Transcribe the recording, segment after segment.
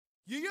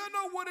You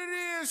know what it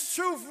is,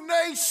 Truth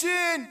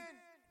Nation.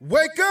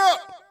 Wake up!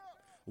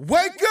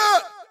 Wake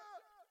up!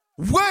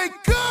 Wake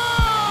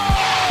up!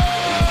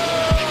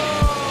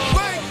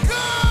 Wake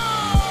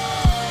up!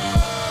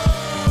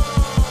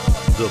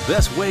 The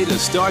best way to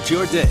start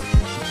your day.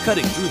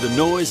 Cutting through the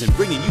noise and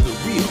bringing you the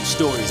real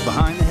stories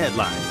behind the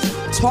headlines.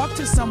 Talk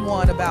to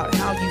someone about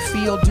how you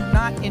feel. Do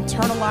not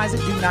internalize it.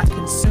 Do not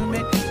consume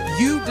it.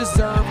 You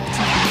deserve to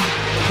be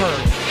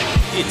heard.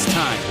 It's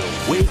time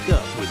to wake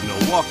up with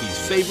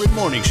Milwaukee's favorite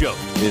morning show.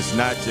 It's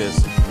not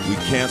just we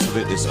canceled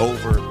it, it's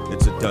over,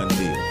 it's a done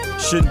deal.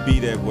 Shouldn't be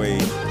that way.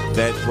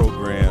 That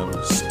program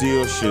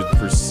still should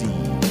proceed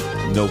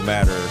no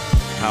matter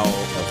how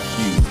a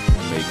few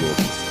may go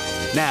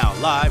against it. Now,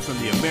 live from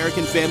the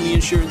American Family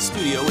Insurance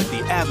Studio at the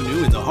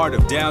Avenue in the heart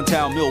of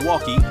downtown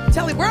Milwaukee.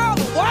 Telly, where all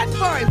the watch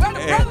party? Where the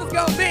brothers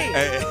gonna be?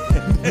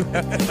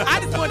 I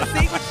just want to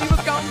see what she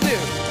was gonna do.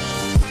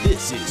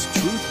 This is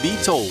Truth Be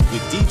Told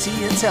with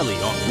DT and Telly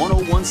on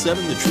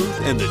 1017 The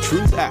Truth and The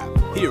Truth app.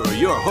 Here are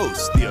your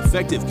hosts, the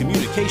effective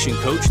communication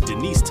coach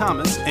Denise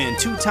Thomas and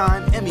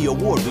two-time Emmy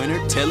Award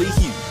winner Telly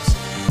Hughes.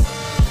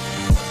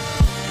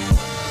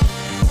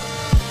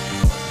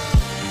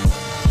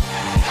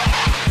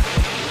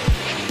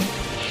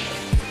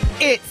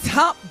 It's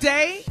Hump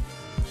Day,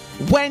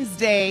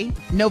 Wednesday,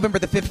 November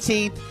the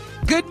 15th.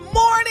 Good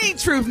morning,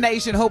 Truth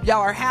Nation. Hope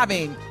y'all are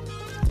having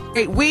a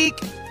great week.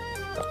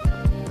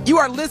 You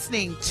are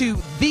listening to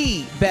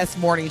the best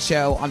morning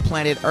show on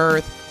planet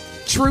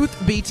Earth,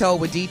 Truth Be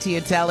Told with DT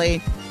and Telly.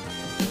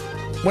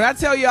 When I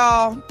tell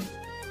y'all,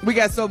 we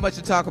got so much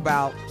to talk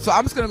about. So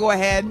I'm just going to go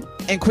ahead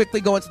and quickly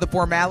go into the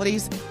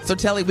formalities. So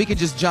Telly, we can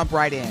just jump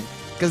right in.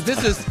 Because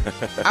this is,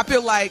 I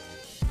feel like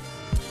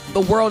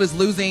the world is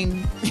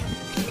losing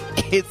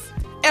its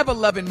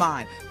ever-loving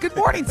mind. Good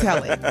morning,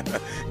 Telly.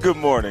 Good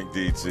morning,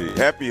 DT.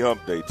 Happy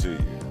Hump Day to you.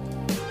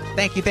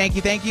 Thank you, thank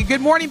you, thank you. Good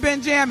morning,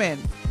 Benjamin.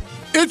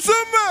 It's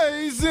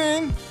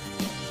amazing.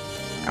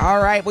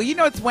 All right. Well, you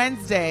know it's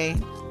Wednesday.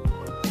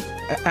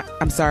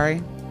 I'm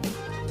sorry.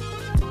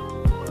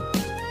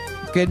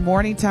 Good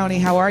morning, Tony.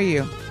 How are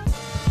you?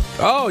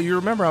 Oh, you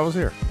remember I was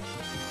here.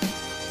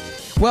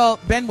 Well,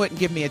 Ben wouldn't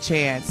give me a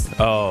chance.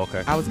 Oh,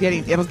 okay. I was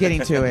getting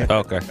to it.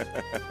 Okay.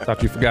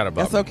 Thought you forgot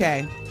about That's me.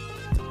 okay.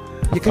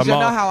 Because you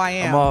know how I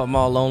am. I'm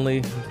all lonely.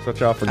 Thought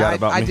y'all forgot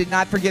about me. I did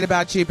not forget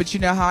about you, but you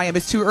know how I am.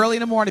 It's too early in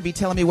the morning to be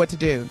telling me what to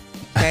do.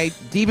 Okay?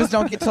 Divas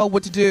don't get told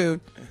what to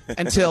do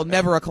until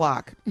never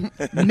o'clock.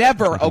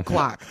 Never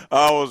o'clock.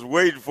 I was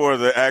waiting for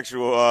the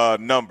actual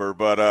number,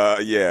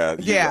 but yeah.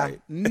 Yeah, right.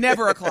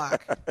 never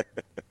o'clock.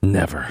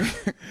 Never.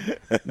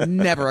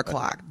 Never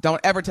o'clock.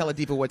 Don't ever tell a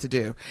diva what to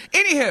do.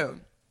 Anywho,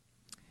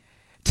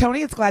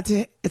 Tony,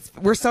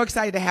 we're so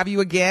excited to have you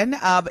again.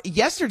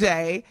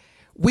 Yesterday,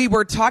 we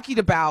were talking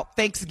about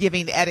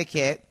Thanksgiving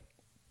etiquette,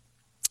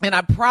 and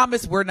I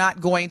promise we're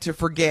not going to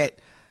forget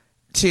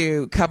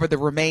to cover the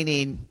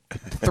remaining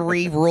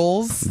 3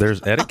 rules. There's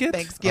etiquette?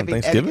 Thanksgiving.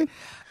 On Thanksgiving?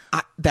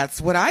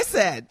 That's what I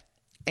said.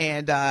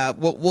 And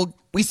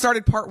we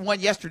started part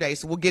 1 yesterday,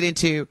 so we'll get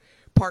into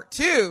part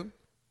 2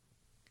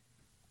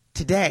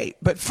 today.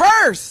 But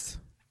first,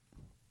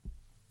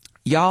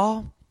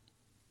 y'all,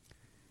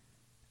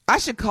 I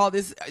should call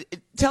this,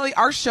 Telly,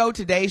 our show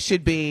today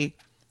should be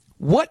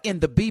What in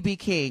the BB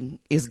King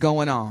is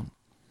going on?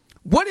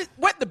 What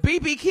the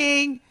BB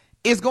King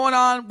is going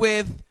on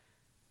with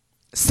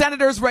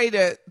senators ready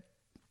to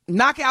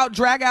knock out,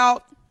 drag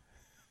out,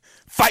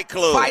 Fight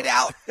Club. fight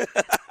out?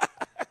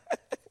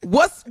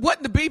 What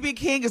in the BB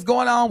King is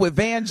going on with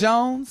Van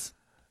Jones?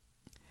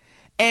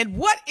 And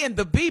what in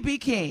the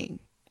BB King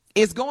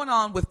is going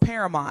on with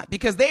Paramount?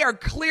 Because they are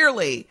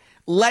clearly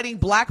letting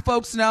black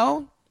folks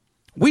know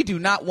we do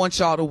not want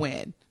y'all to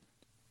win.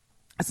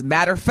 As a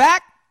matter of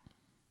fact,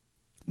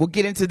 we'll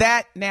get into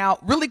that now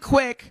really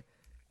quick.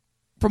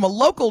 From a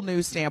local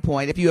news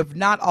standpoint, if you have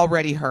not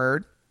already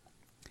heard,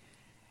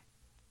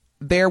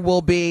 there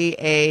will be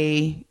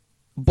a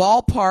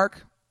ballpark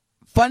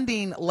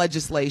funding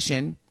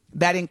legislation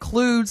that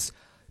includes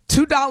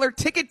 $2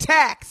 ticket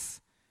tax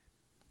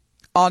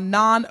on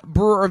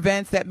non-brewer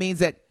events. That means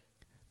that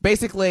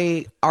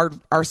basically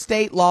our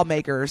state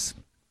lawmakers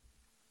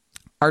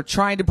are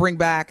trying to bring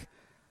back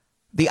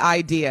the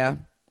idea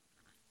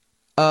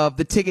of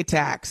the ticket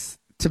tax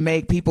to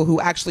make people who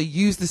actually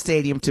use the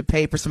stadium to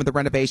pay for some of the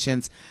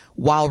renovations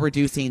while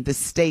reducing the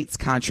state's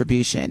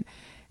contribution.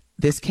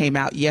 This came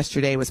out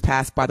yesterday, was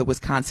passed by the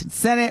Wisconsin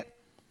Senate.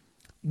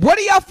 What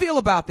do y'all feel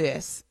about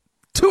this?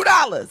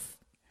 $2.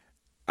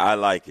 I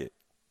like it.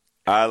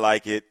 I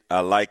like it.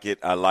 I like it.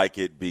 I like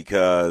it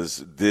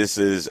because this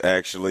is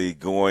actually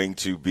going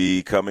to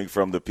be coming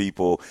from the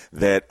people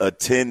that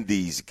attend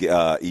these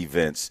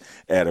events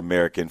at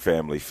American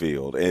Family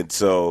Field. And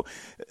so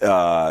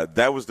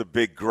that was the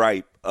big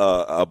gripe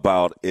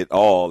about it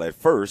all at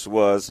first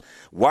was,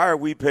 why are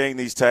we paying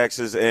these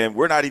taxes and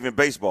we're not even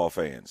baseball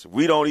fans?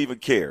 We don't even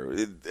care.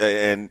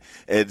 And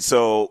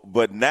so,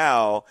 but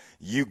now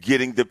you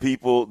getting the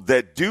people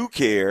that do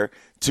care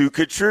to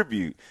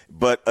contribute.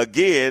 But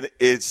again,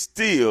 it's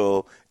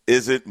still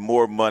isn't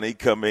more money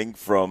coming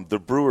from the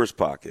Brewers'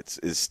 pockets?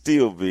 Is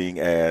still being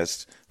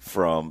asked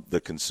from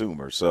the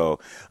consumer. So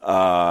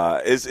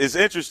it's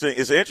interesting.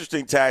 It's an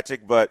interesting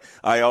tactic, but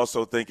I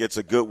also think it's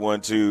a good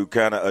one to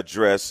kind of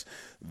address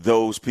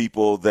those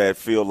people that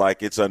feel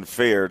like it's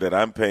unfair that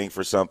I'm paying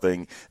for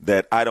something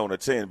that I don't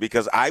attend,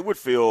 because I would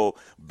feel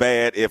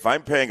bad if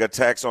I'm paying a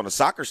tax on a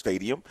soccer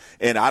stadium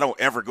and I don't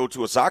ever go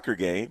to a soccer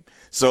game.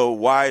 So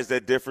why is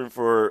that different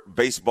for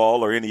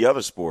baseball or any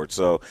other sport?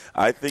 So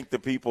I think the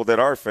people that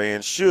are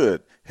fans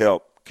should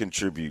help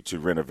contribute to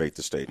renovate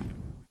the stadium.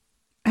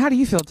 How do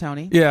you feel,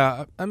 Tony?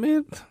 Yeah, I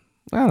mean,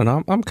 I don't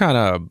know. I'm kind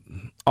of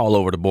all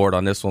over the board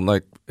on this one.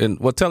 Like, and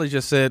what Telly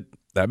just said,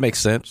 that makes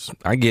sense.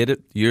 I get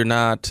it. You're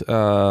not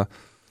trying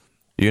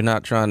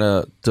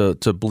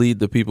to bleed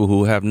the people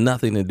who have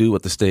nothing to do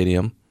with the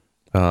stadium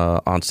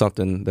on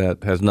something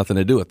that has nothing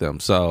to do with them.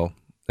 So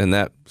in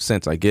that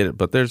sense, I get it.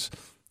 But there's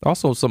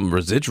also some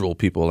residual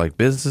people, like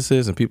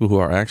businesses and people who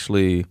are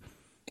actually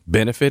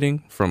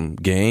benefiting from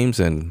games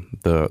and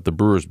the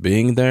Brewers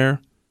being there.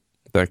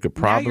 That could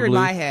probably. Now you're in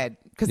my head,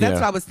 because that's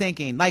what I was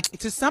thinking. Like,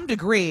 to some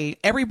degree,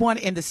 everyone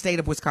in the state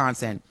of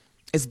Wisconsin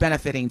is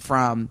benefiting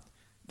from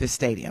this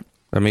stadium.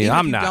 I mean,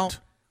 I'm not.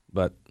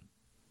 But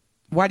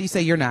why do you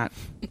say you're not?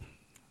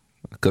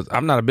 Because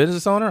I'm not a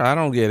business owner. I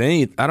don't get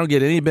any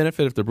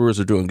benefit if the Brewers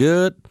are doing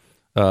good.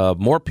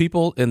 More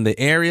people in the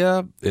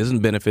area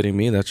isn't benefiting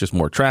me. That's just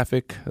more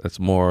traffic. That's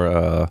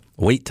more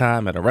wait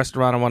time at a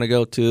restaurant I want to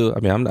go to. I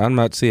mean, I'm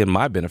not seeing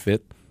my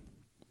benefit.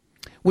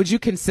 Would you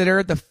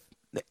consider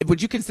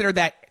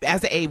that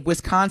as a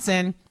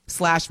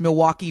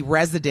Wisconsin/Milwaukee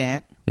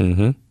resident?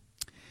 Mm-hmm.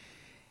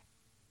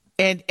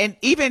 And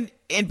even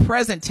in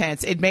present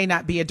tense, it may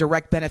not be a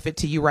direct benefit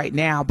to you right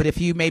now, but if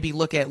you maybe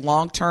look at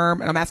long term,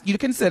 and I'm asking you to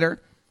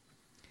consider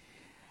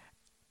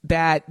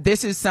that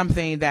this is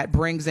something that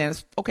brings in,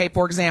 okay,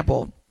 for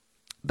example,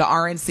 the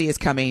RNC is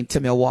coming to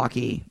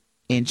Milwaukee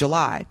in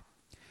July.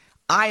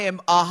 I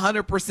am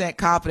 100%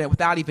 confident,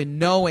 without even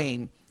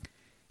knowing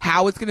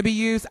how it's going to be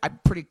used, I'm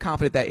pretty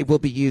confident that it will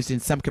be used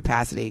in some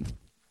capacity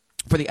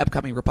for the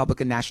upcoming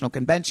Republican National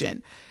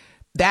Convention.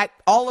 That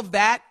all of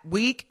that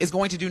week is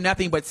going to do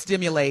nothing but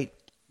stimulate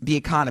the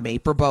economy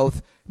for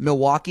both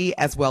Milwaukee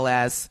as well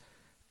as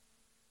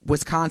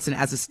Wisconsin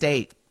as a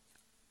state.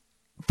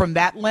 From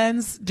that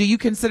lens, do you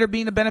consider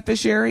being a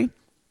beneficiary?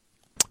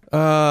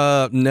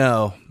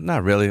 No,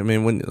 not really. I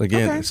mean,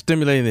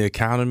 stimulating the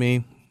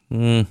economy,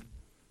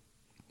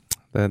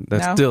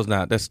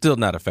 that's still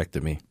not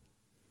affecting me.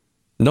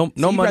 No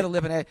so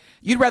money.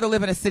 You'd rather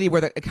live in a city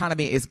where the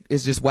economy is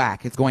just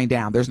whack. It's going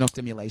down. There's no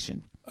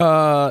stimulation.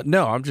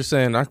 No, I'm just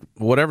saying,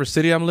 whatever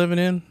city I'm living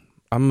in,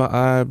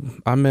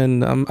 I'm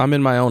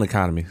in my own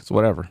economy. It's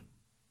whatever.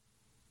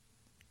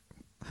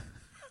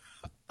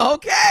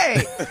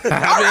 Okay. All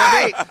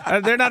right.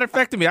 They're not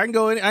affecting me. I can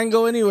go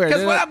anywhere.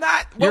 Because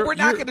what we're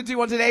not going to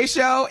do on today's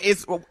show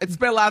is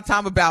spend a lot of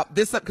time about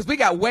this, because we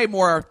got way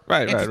more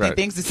interesting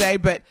things to say.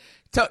 But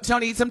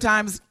Tony,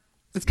 sometimes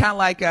it's kind of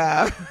like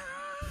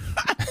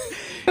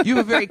you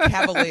were very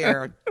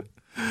cavalier.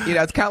 You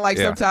know, it's kind of like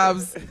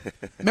sometimes.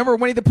 Remember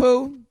Winnie the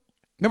Pooh?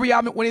 Remember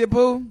y'all Winnie the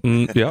Pooh?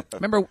 Yep.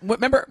 Remember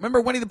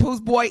Winnie the Pooh's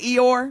boy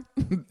Eeyore?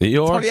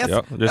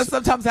 Eeyore. That's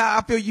sometimes how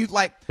I feel. You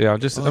like. Yeah,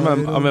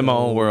 I'm in my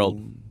own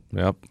world.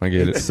 Yep, I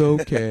get it. It's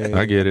okay.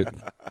 I get it.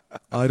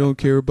 I don't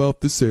care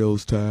about the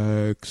sales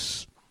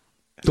tax.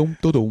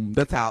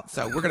 That's out.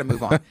 So we're gonna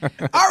move on.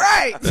 All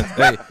right.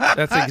 Hey,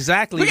 that's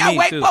exactly. We got to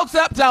wake too. folks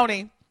up,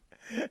 Tony.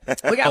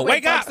 We got to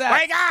wake up.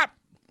 Wake up.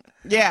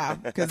 Yeah,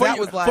 because that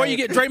was like before you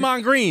get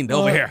Draymond Green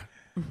over here.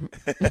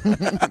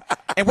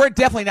 And we're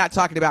definitely not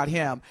talking about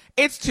him.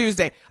 It's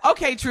Tuesday.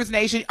 Okay, Truth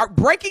Nation.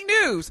 Breaking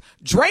news: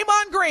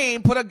 Draymond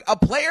Green put a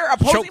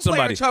opposing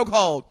player in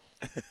chokehold.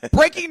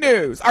 Breaking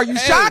news. Are you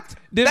shocked?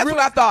 That's what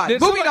I thought.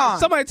 Moving on.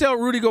 Somebody tell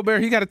Rudy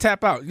Gobert he got to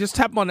tap out. Just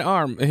tap him on the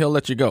arm and he'll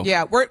let you go.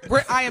 Yeah,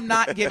 I am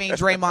not giving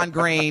Draymond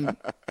Green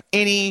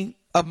any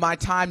of my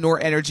time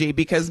nor energy,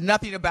 because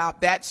nothing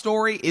about that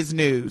story is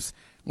news.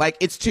 Like,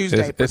 it's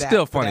Tuesday. It's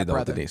still funny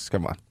though, Denise.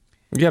 Come on,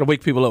 you got to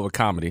wake people up with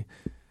comedy.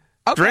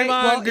 Okay,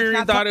 Draymond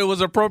Green thought it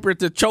was appropriate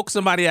to choke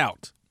somebody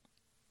out.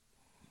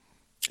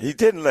 He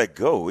didn't let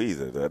go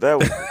either. That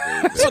was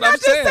That's what I'm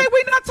saying. Say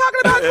we're not talking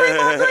about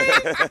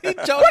Draymond Green.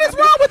 What is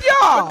wrong with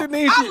y'all?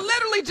 Denise, I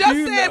literally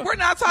just said we're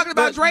not talking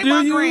about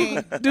Draymond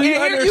Green. Do you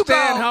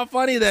understand how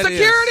funny that is?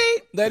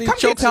 Security, that he come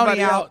choked get Tony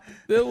somebody out.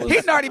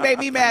 He's already made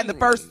me mad in the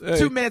first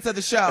 2 minutes of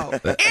the show.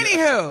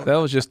 Anywho. That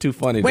was just too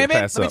funny Women,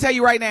 to pass let me tell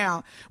you right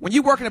now, when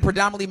you work in a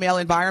predominantly male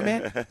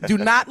environment, do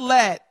not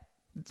let,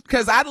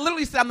 because I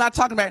literally said I'm not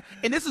talking about,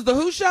 and this is the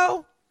Who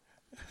Show?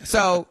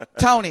 So,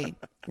 Tony,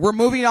 we're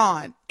moving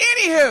on.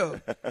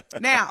 Anywho,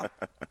 now,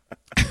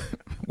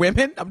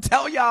 women, I'm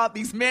telling y'all,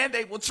 these men,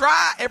 they will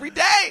try every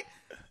day.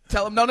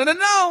 Tell them, no,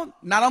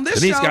 not on this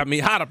show. Denise got me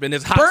hot up in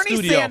this hot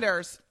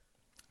studio.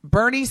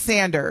 Bernie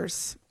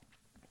Sanders.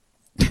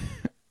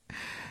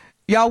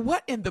 Y'all,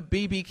 what in the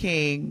BB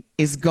King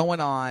is going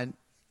on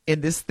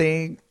in this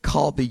thing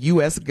called the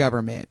U.S.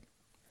 government?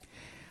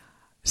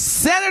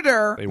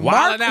 Senator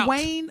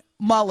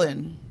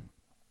Mullen,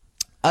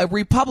 a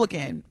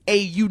Republican, a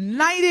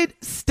United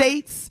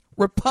States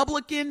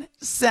Republican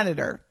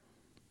senator,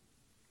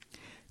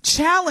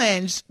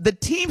 challenged the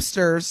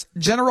Teamsters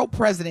general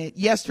president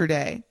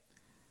yesterday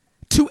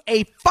to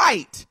a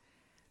fight.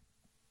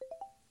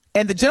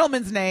 And the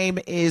gentleman's name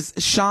is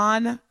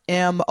Sean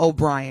M.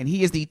 O'Brien.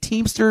 He is the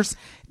Teamsters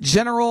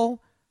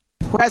general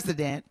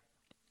president.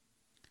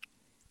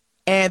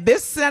 And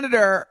this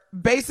senator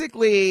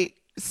basically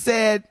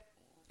said,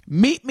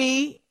 meet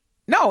me.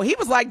 No, he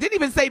was like, didn't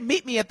even say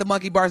meet me at the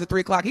monkey bars at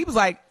 3:00. He was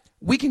like,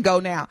 we can go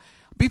now.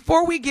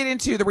 Before we get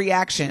into the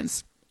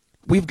reactions,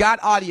 we've got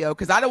audio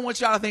because I don't want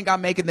y'all to think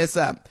I'm making this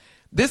up.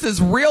 This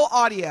is real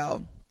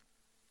audio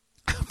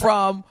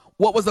from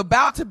what was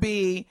about to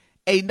be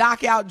a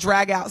knockout,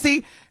 drag out.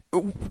 See,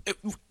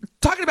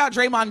 talking about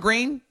Draymond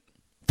Green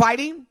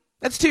fighting,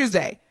 that's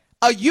Tuesday.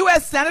 A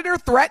U.S. senator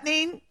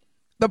threatening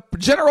the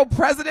general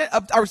president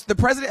of, or the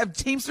president of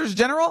Teamsters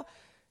General.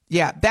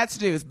 Yeah, that's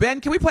news.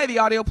 Ben, can we play the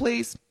audio,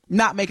 please?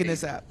 Not making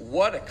this up.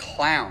 What a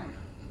clown.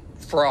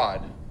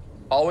 Fraud.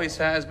 Always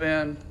has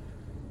been,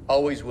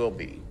 always will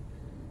be.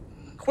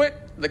 Quit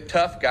the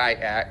tough guy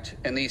act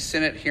in these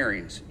Senate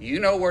hearings. You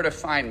know where to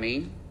find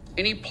me.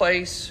 Any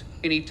place,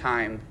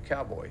 anytime,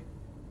 cowboy.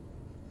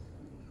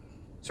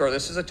 Sir,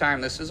 this is a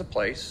time, this is a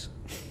place.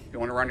 If you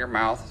want to run your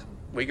mouth,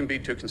 we can be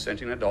two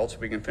consenting adults.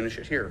 We can finish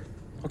it here.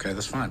 Okay,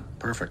 that's fine.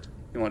 Perfect.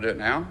 You want to do it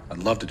now? I'd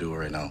love to do it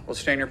right now. Well,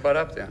 stand your butt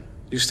up then.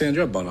 You stand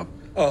your butt up.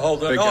 Oh,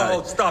 hold on. Big guy.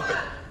 Oh, stop it.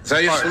 Is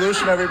that your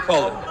solution every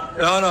Hold it.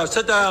 No,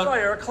 sit down.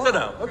 Sit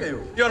down. Okay.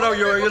 You know,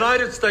 you're a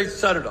United States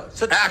Senator.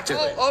 Sit down.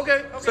 Actively. Oh,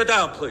 okay. Sit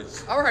down,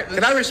 please. All right.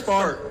 Can I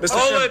respond?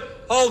 Mr. Chairman?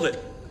 Hold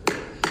it.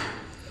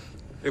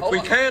 If Hold we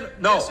on.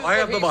 can't, no, This is I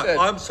have what the he mic. said.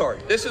 I'm sorry.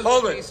 This is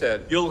hold what it. he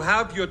said. You'll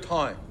have your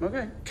time.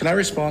 Okay. Can I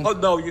respond? Oh,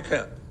 no, you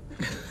can't.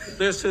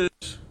 This is.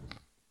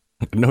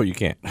 No, you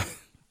can't.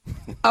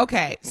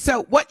 Okay,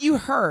 so what you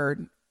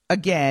heard,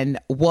 again,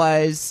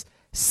 was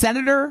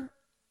Senator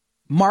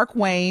Mark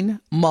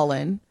Wayne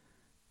Mullen,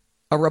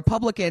 a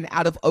Republican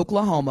out of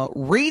Oklahoma,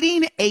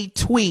 reading a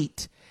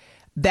tweet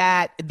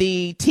that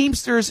the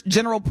Teamsters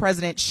General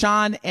President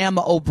Sean M.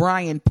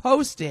 O'Brien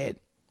posted.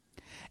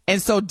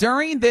 And so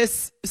during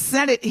this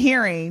Senate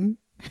hearing,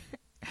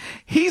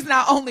 he's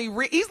not only,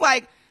 he's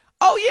like,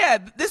 oh yeah,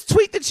 this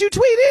tweet that you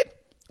tweeted,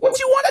 what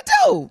you want to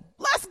do?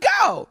 Let's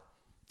go.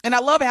 And I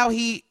love how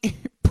he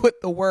put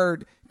the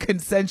word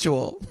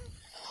consensual.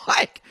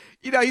 Like,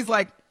 you know, he's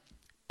like,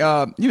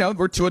 you know,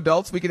 we're two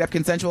adults. We could have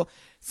consensual.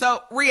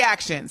 So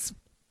reactions.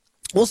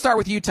 We'll start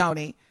with you,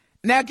 Tony.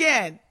 Now,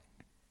 again,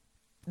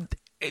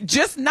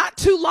 just not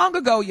too long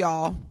ago,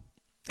 y'all,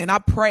 and I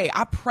pray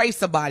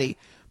somebody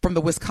from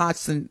the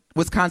Wisconsin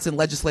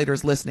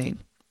legislators listening.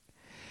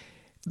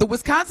 The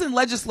Wisconsin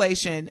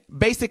legislation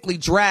basically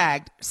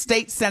dragged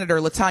State Senator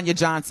LaTanya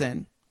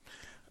Johnson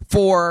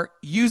for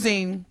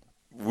using.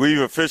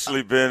 We've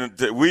officially been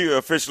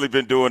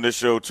doing this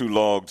show too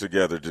long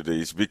together,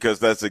 Denise, because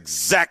that's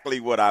exactly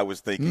what I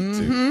was thinking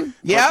too.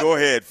 Yeah. Go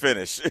ahead,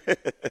 finish.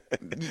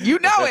 You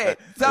know it.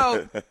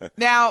 So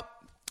now,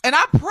 and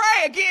I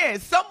pray again,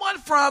 someone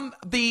from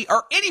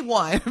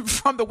anyone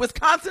from the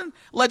Wisconsin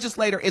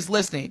legislator is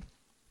listening.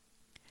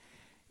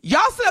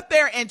 Y'all sit up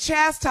there and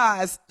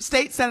chastise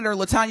State Senator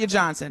LaTanya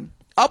Johnson,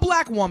 a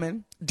black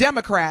woman,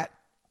 Democrat,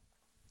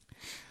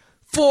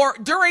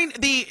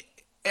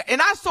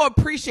 and I so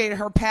appreciated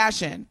her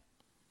passion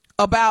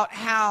about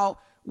how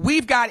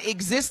we've got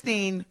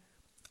existing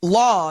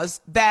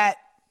laws that,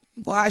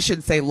 well, I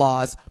shouldn't say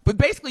laws, but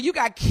basically you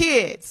got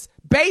kids,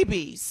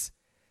 babies,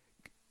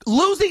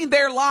 losing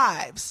their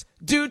lives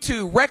due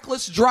to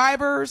reckless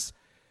drivers,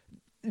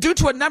 due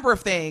to a number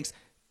of things,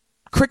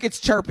 crickets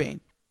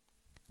chirping.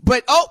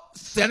 But,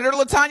 Senator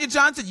LaTanya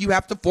Johnson, you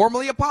have to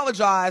formally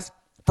apologize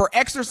for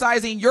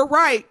exercising your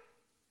right,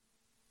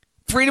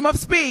 freedom of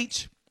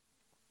speech.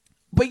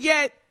 But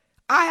yet,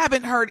 I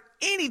haven't heard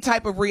any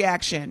type of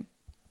reaction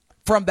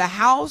from the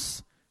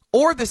House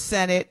or the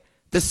Senate,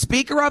 the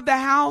Speaker of the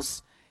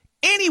House,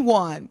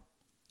 anyone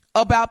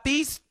about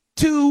these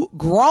two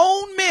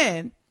grown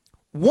men,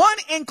 one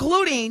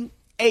including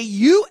a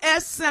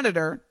U.S.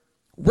 Senator,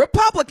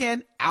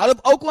 Republican out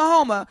of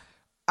Oklahoma.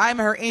 I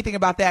haven't heard anything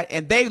about that.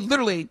 And they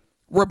literally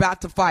were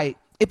about to fight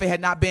if it had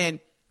not been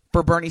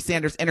for Bernie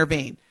Sanders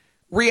intervene.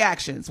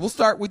 Reactions. We'll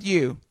start with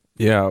you.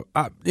 Yeah,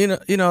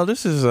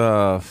 this is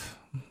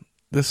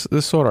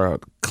this sort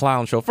of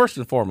clown show. First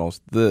and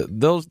foremost,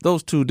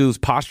 those two dudes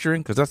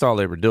posturing, because that's all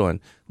they were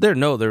doing. They're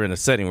in a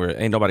setting where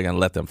ain't nobody gonna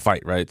let them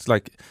fight, right? It's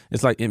like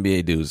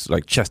NBA dudes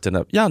like chesting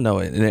up. Y'all know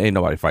it, and ain't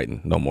nobody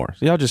fighting no more.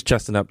 So y'all just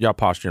chesting up. Y'all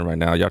posturing right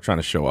now. Y'all trying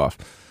to show off.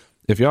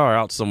 If y'all are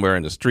out somewhere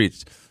in the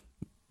streets,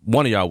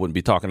 one of y'all wouldn't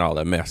be talking all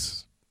that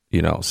mess,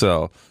 you know.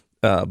 So,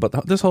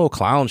 but this whole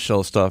clown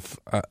show stuff,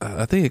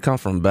 I think it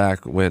comes from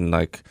back when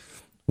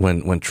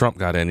when Trump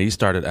got in, he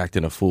started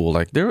acting a fool.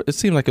 Like it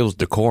seemed like it was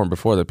decorum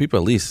before that. People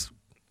at least,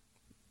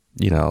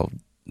 you know,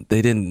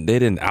 they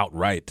didn't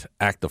outright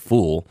act a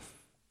fool.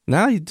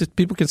 Now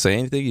people can say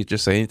anything. You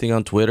just say anything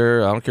on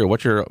Twitter. I don't care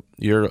what your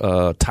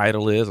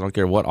title is. I don't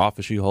care what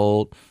office you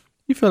hold.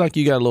 you feel like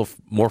you got a little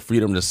more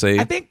freedom to say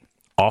I think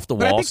off the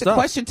But I wall think stuff.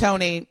 the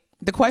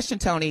question,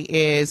 Tony,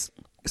 is,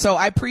 so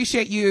I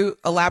appreciate you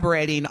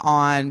elaborating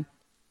on,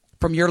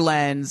 from your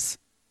lens,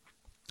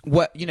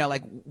 what,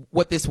 like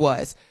what this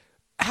was.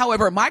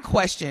 However, my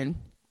question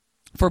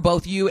for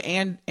both you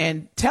and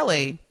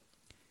Telly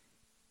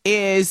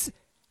is,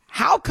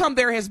 how come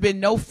there has been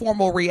no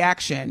formal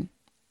reaction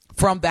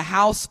from the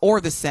House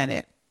or the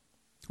Senate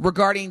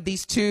regarding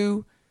these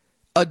two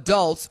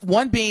adults,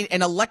 one being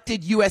an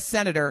elected U.S.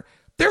 senator?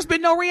 There's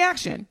been no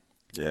reaction.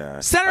 Yeah.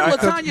 Senator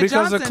LaTanya because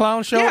Johnson. the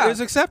clown show yeah. is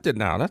accepted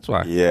now. That's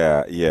why.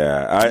 Yeah.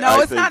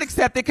 It's not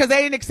accepted because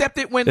they didn't accept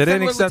it when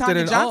Senator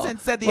LaTanya Johnson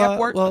said the F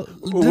word. Well,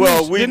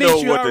 we Denise,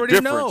 know you what the already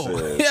difference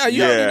is. Yeah,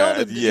 you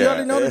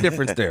already know the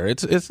difference there.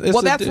 It's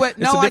well, that's what.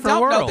 No, I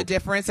don't world. know the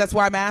difference. That's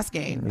why I'm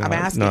asking.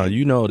 No,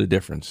 you know the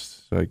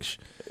difference. Like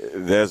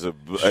there's a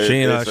she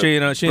ain't an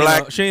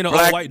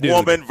black white dude.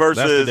 woman That's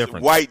versus the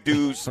difference. white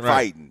dudes Right.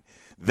 fighting.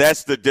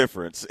 That's the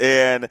difference.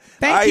 And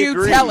Thank you,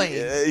 agree.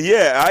 Telly.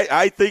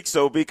 I think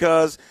so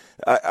because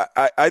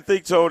I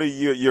think, Tony,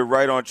 you're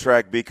right on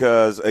track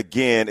because,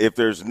 again, if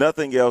there's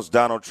nothing else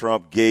Donald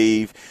Trump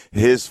gave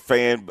his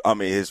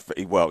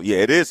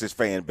it is his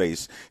fan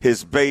base.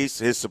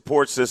 His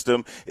support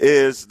system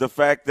is the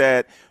fact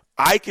that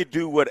I could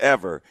do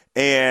whatever,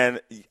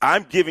 and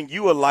I'm giving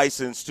you a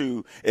license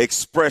to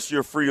express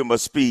your freedom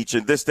of speech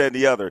and this, that, and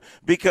the other.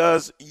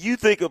 Because you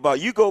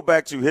go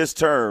back to his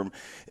term,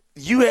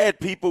 you had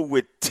people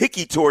with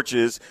tiki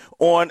torches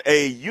on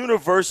a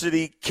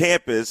university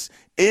campus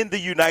in the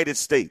United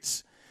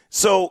States.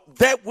 So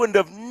that wouldn't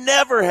have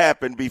never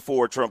happened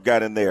before Trump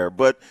got in there.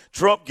 But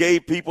Trump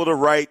gave people the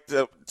right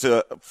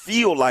to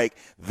feel like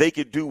they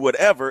could do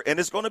whatever, and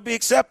it's going to be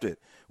accepted.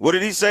 What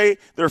did he say?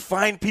 There are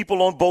fine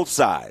people on both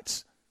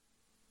sides.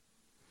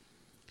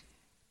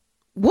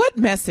 What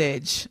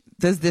message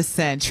does this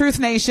send? Truth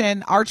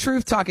Nation, our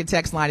Truth Talking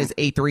text line is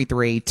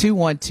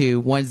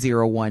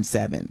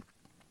 833-212-1017.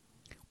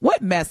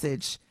 What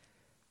message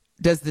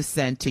does this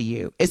send to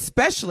you,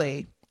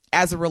 especially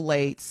as it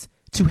relates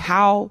to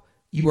how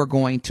you are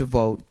going to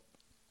vote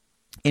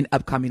in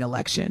upcoming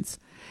elections?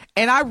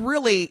 And I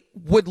really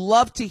would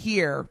love to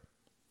hear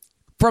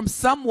from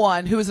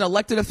someone who is an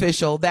elected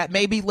official that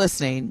may be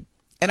listening.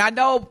 And I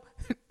know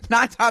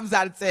 9 times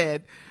out of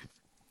 10,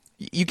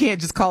 you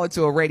can't just call it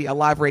to a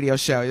live radio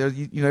show.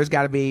 There's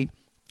got to be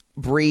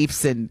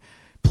briefs and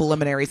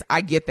preliminaries.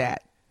 I get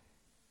that.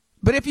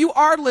 But if you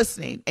are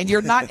listening and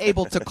you're not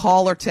able to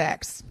call or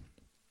text,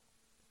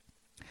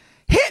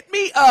 hit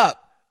me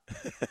up.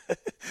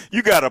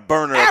 You got a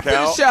burner after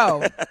account. the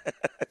show.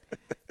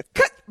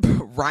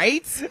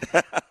 Right?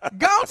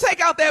 Go take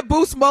out that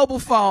Boost mobile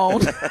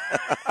phone.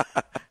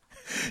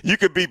 You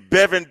could be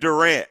Bevan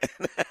Durant.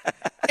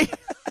 You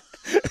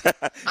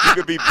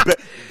could be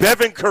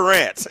Bevan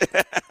Current.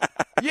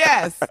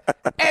 Yes.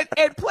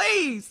 And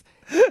please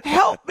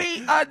help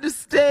me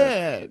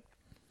understand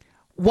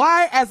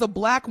why, as a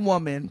black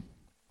woman,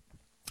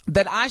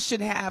 that I should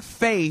have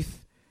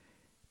faith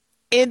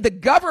in the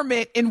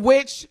government in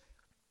which,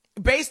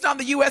 based on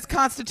the U.S.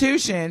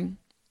 Constitution,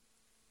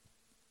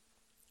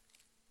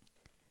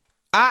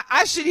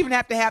 I shouldn't even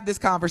have to have this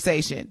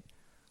conversation.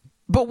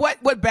 But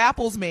what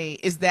baffles me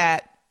is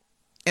that,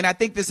 and I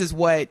think this is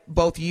what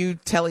both you,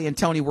 Telly, and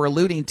Tony were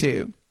alluding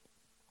to,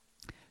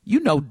 you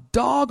know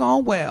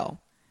doggone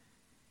well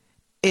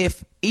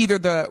if either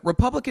the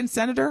Republican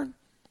senator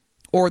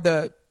or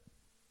the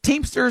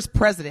Teamsters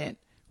president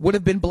would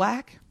have been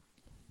black,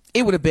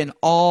 it would have been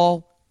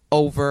all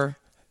over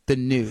the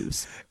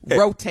news,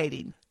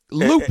 rotating,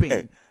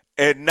 looping.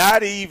 And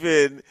not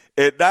even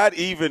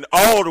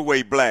all the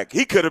way black.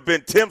 He could have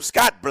been Tim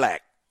Scott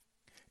black.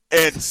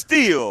 And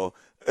still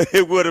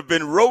it would have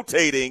been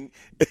rotating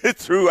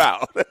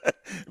throughout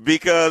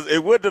because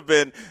it would have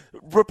been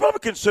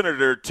Republican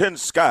Senator Tim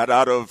Scott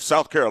out of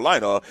South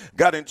Carolina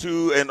got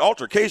into an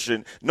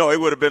altercation. No, it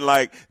would have been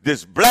like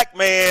this black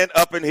man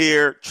up in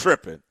here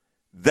tripping.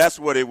 That's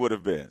what it would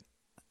have been.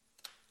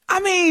 I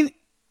mean,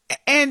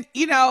 and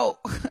if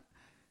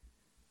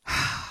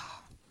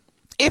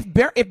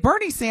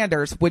Bernie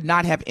Sanders would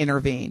not have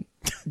intervened,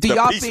 do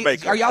y'all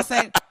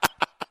saying?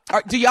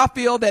 Do y'all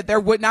feel that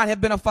there would not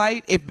have been a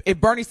fight if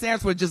Bernie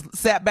Sanders would have just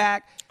sat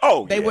back?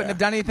 Oh, they wouldn't have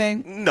done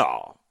anything?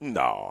 No.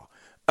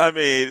 I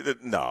mean,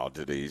 no,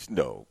 Denise,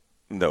 no.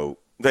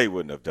 They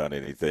wouldn't have done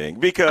anything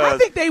because I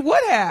think they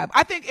would have.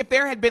 I think if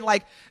there had been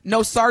like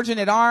no sergeant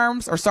of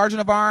arms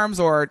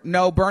or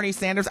no Bernie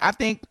Sanders, I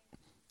think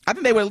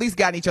they would at least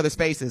got in each other's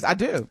faces. I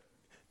do.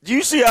 Do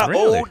you see how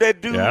old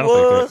that dude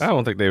was? I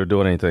don't think they were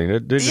doing anything.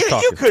 They're just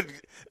talking. You could.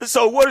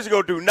 So what is he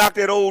gonna do? Knock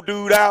that old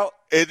dude out,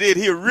 and then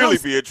he'll really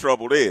be in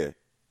trouble then.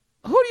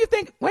 Who do you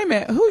think? Wait a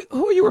minute.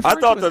 Who are you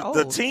referring to? I thought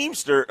the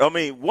Teamster. I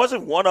mean,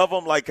 wasn't one of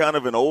them like kind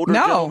of an older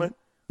gentleman?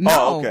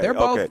 No, okay, they're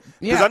both. Because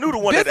Yeah, I knew the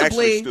one that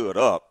actually stood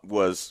up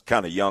was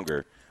kind of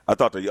younger. I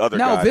thought the other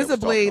guy. No,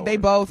 visibly they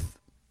both.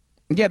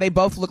 Yeah, they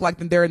both look like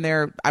they're in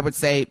their, I would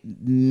say,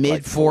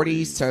 mid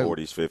 40s to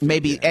 40s, 50s,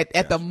 maybe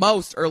at the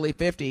most early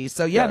 50s.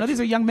 So yeah, no, these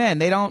are young men.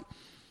 They don't.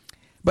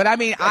 But I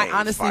mean, I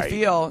honestly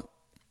feel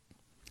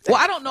Well,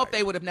 I don't know if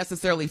they would have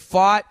necessarily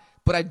fought,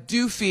 but I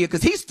do feel,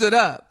 because he stood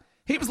up.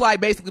 He was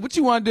like, basically, what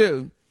you want to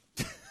do?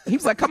 He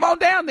was like, come on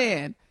down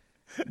then.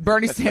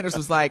 Bernie Sanders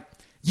was like,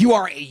 you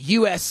are a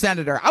U.S.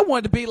 senator. I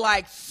wanted to be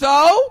like,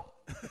 so?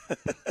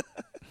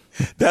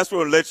 That's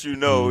what lets you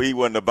know he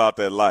wasn't about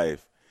that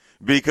life,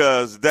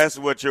 because that's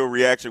what your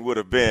reaction would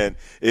have been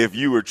if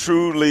you were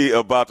truly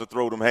about to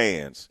throw them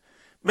hands.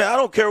 Man, I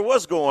don't care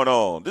what's going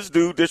on. This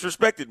dude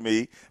disrespected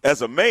me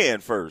as a man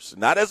first,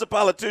 not as a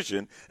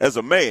politician, as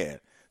a man.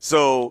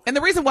 So, and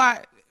the reason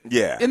why,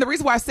 yeah, and the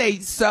reason why I say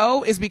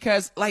so is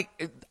because,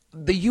 like,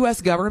 the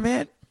U.S.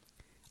 government,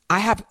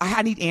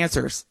 I need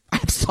answers. I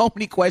have so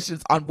many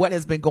questions on what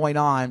has been going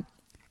on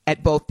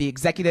at both the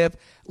executive,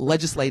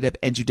 legislative,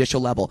 and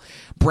judicial level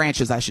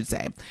branches, I should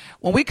say.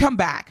 When we come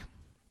back,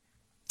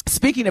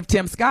 speaking of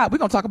Tim Scott, we're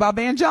going to talk about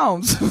Van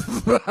Jones.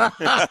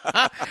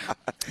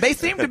 They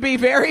seem to be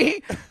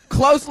very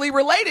closely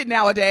related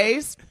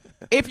nowadays.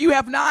 If you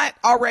have not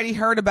already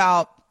heard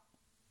about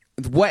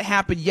what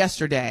happened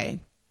yesterday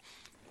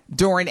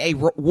during a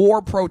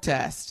war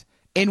protest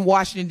in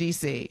Washington,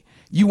 D.C.,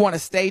 you want to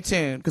stay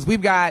tuned, because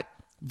we've got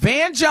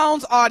Van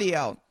Jones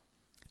audio.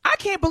 I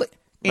can't believe.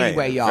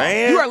 Anyway, man, y'all,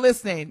 Van? You are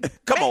listening.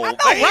 Come man, on,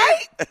 I know, Van.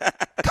 right?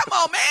 Come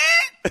on,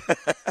 man.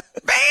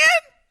 Van,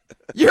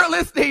 you're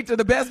listening to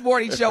the best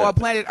morning show on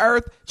planet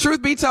Earth,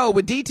 Truth Be Told,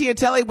 with DT and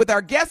Telly, with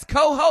our guest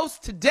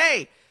co-host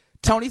today,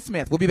 Tony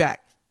Smith. We'll be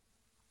back.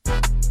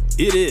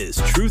 It is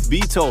Truth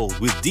Be Told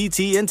with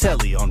DT and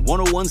Telly on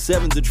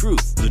 1017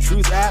 The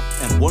Truth app,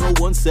 and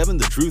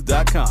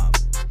 1017thetruth.com.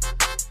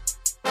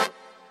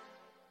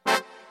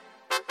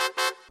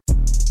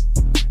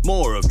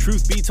 More of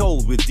Truth Be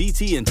Told with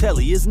DT and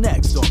Telly is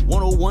next on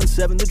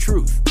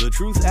 1017 The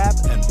Truth app,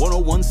 and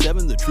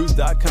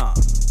 1017thetruth.com.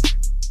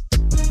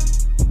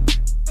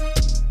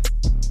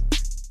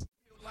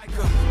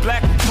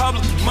 Black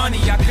Republic, money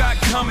I got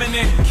coming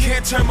in.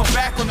 Can't turn my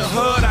back on the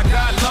hood, I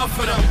got love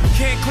for them.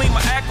 Can't clean my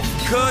act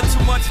good,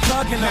 too much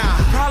thugging them.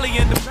 Probably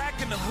in the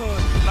back in the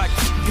hood. Like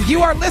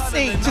you are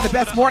listening to the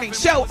best morning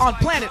show on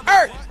planet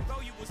Earth.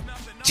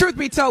 Truth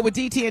Be Told with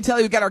DT and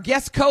Telly. We've got our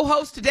guest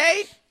co-host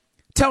today,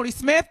 Tony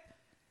Smith,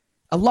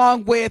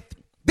 along with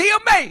the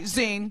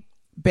amazing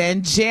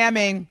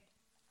Benjamin.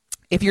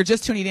 If you're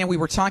just tuning in, we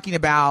were talking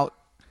about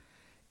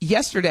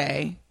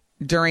yesterday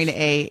during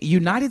a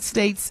United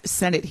States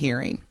Senate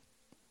hearing.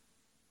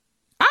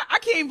 I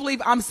can't even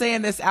believe I'm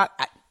saying this out.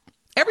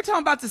 Every time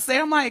I'm about to say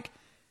it, I'm like,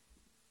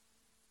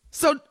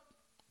 so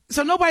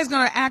nobody's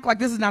going to act like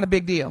this is not a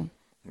big deal.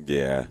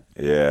 Yeah.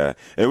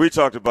 And we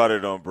talked about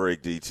it on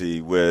break,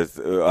 DT, with,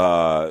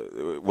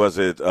 was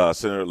it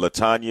Senator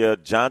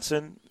LaTanya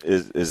Johnson?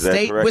 Is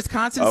that correct?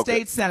 Wisconsin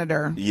State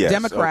Senator, yes,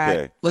 Democrat,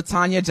 okay.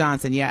 LaTanya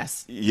Johnson,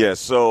 yes. Yes,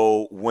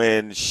 so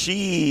when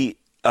she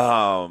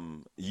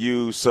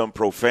used some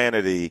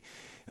profanity,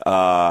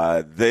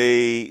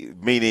 they,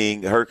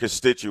 meaning her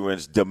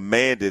constituents,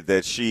 demanded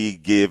that she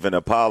give an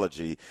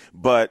apology.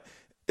 But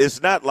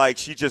it's not like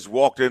she just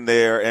walked in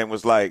there and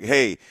was like,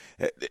 hey,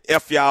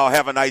 F y'all,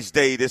 have a nice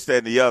day, this, that,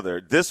 and the other.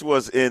 This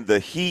was in the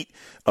heat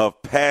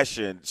of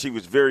passion. She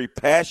was very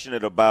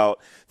passionate about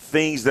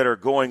things that are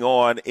going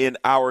on in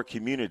our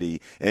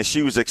community, and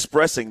she was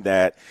expressing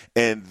that.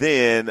 And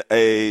then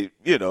a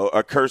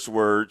curse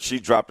word, she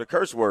dropped a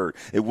curse word.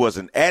 It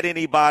wasn't at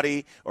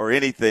anybody or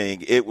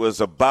anything. It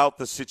was about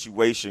the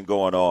situation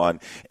going on,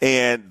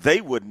 and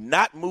they would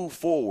not move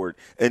forward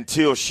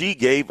until she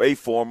gave a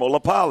formal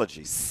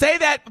apology. Say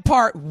that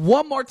part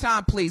one more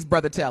time, please,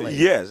 Brother Telly.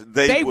 Yes,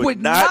 they would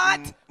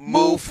not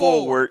move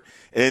forward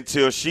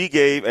until she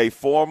gave a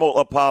formal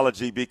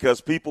apology,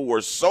 because people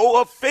were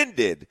so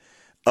offended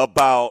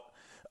about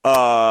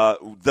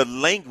the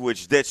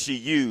language that she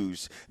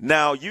used.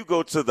 Now, you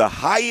go to the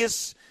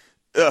highest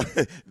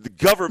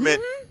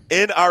government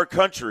in our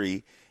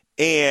country,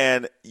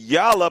 and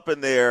y'all up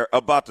in there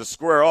about to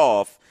square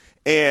off,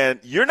 and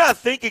you're not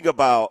thinking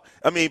about,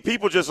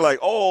 people just like,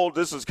 oh,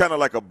 this is kind of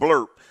like a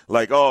blurb.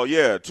 Like, oh,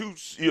 yeah, two,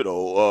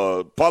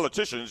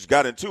 politicians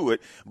got into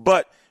it.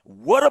 But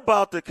what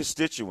about the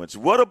constituents?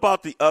 What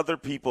about the other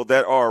people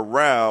that are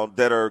around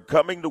that are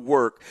coming to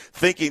work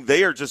thinking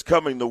they are just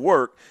coming to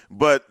work,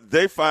 but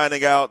they're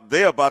finding out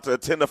they're about to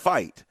attend a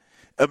fight?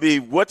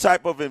 What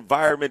type of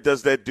environment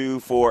does that do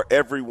for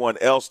everyone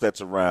else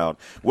that's around?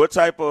 What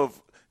type of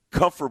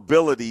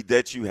comfortability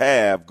that you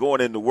have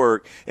going into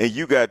work, and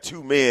you got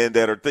two men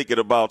that are thinking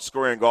about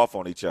squaring off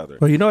on each other?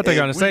 Well, you know what they're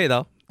going to say,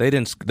 though? They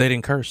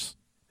didn't curse.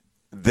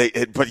 They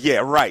didn't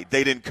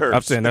curse.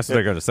 I'm saying that's what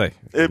they're going to say.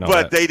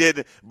 They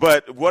didn't.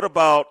 But what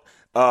about?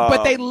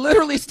 But they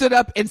literally stood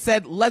up and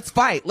said, "Let's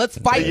fight. Let's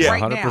fight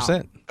right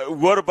 100%. now."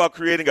 What about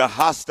creating a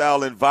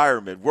hostile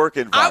environment, work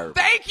environment?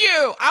 Thank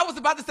you. I was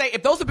about to say,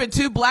 if those had been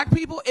two black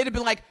people, it'd have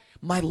been like,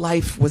 my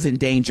life was in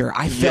danger.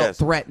 I felt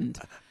threatened.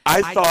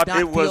 I thought did not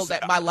it was feel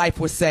that my life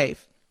was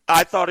safe.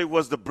 I thought it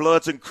was the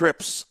Bloods and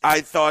Crips. I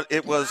thought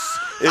it was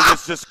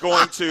just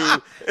going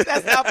to.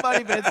 That's not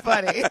funny, but it's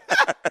funny.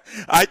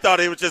 I thought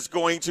it was just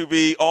going to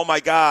be, oh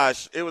my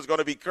gosh, it was going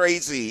to be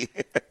crazy.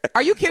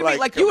 Are you kidding me?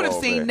 Like, you would have come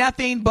on, seen man.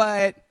 nothing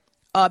but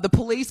the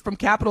police from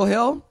Capitol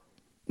Hill,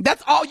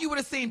 that's all you would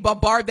have seen,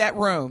 bombard that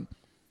room.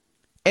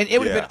 And it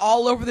would have been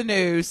all over the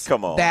news.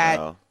 Come on that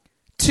now.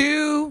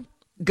 2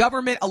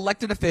 government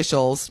elected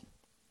officials,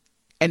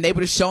 and they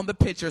would have shown the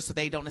pictures so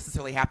they don't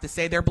necessarily have to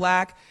say they're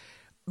black.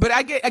 But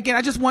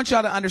I just want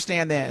y'all to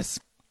understand this.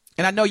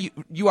 And I know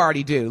you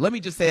already do. Let me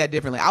just say that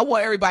differently. I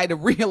want everybody to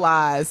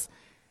realize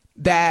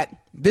that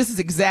this is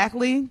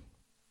exactly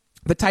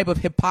the type of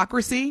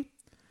hypocrisy.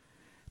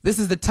 This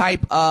is the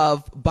type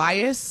of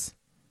bias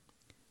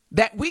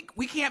that we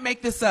can't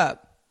make this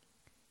up.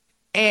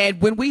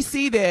 And when we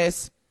see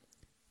this,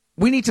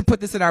 we need to put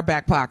this in our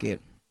back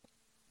pocket.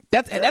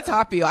 That's how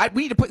I feel.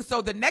 We need to put,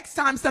 so the next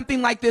time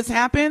something like this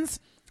happens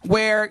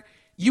where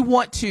you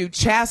want to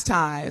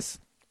chastise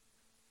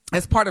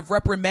as part of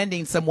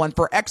reprimanding someone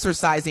for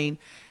exercising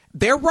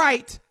their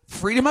right,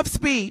 freedom of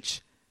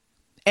speech,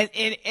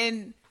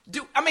 and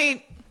do, I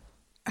mean,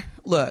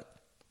 look,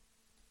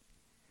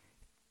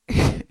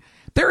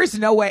 there is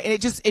no way,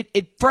 and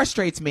it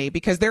frustrates me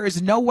because there is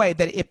no way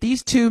that if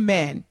these 2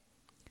 men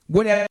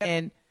would have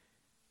been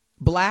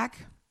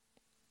black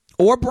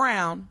or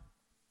brown,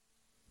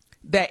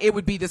 that it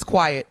would be this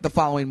quiet the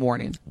following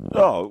morning.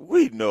 Oh,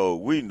 we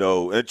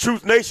know. And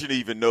Truth Nation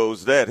even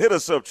knows that. Hit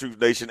us up, Truth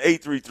Nation,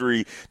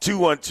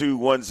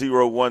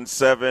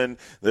 833-212-1017.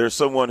 There's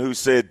someone who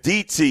said,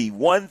 DT,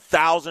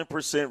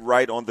 1,000%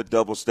 right on the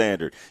double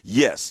standard.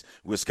 Yes,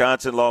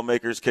 Wisconsin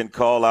lawmakers can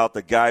call out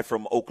the guy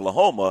from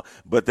Oklahoma,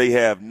 but they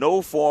have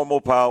no formal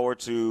power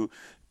to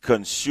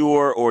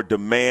consure or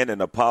demand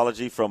an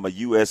apology from a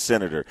U.S.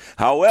 senator.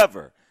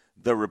 However,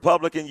 the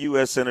Republican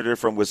U.S. Senator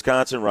from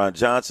Wisconsin, Ron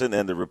Johnson,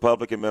 and the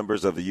Republican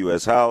members of the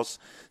U.S. House,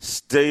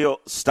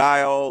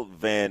 Stile,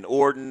 Van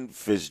Orden,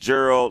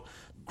 Fitzgerald,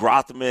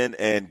 Grothman,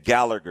 and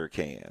Gallagher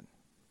can.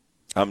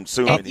 I'm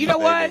assuming he's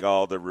naming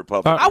all the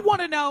Republicans. I want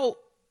to know.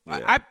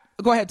 Yeah.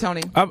 Go ahead,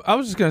 Tony. I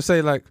was just going to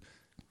say, like,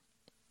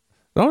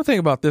 the only thing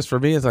about this for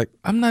me is, like,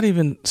 I'm not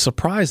even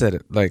surprised at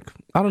it. Like,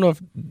 I don't know if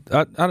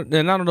I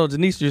don't know,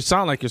 Denise, you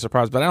sound like you're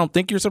surprised, but I don't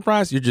think you're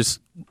surprised. You're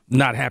just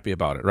not happy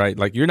about it, right?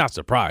 Like, you're not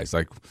surprised.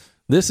 Like,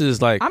 this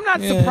is like, I'm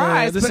not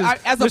surprised, but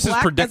as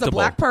a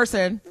black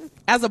person,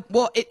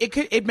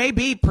 it may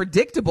be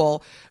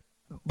predictable,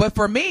 but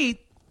for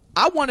me,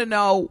 I want to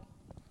know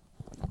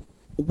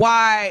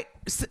why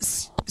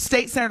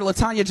State Senator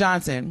LaTanya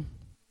Johnson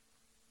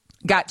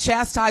got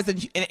chastised,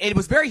 and it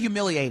was very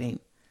humiliating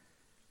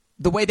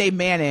the way they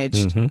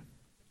managed. Mm-hmm.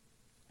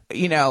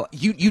 You know,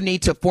 you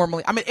need to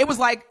formally. I mean, it was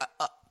like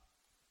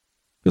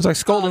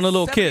scolding a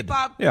little kid.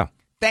 Yeah.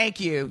 Thank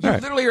you. You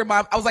literally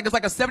remind. I was like, it's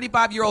like a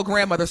 75-year-old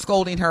grandmother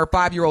scolding her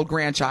 5-year-old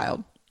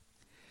grandchild.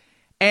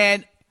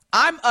 And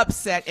I'm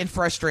upset and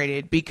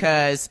frustrated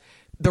because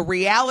the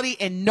reality,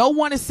 and no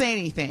one is saying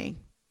anything.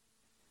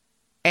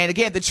 And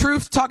again, the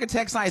Truth Talking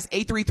text line is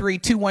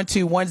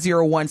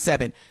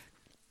 833-212-1017.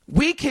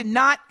 We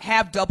cannot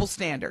have double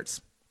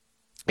standards,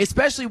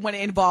 especially when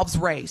it involves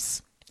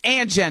race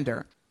and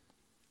gender.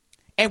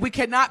 And we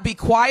cannot be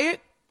quiet.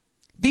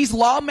 These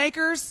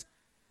lawmakers,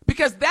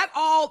 because that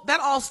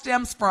all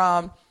stems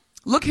from,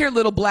 look here,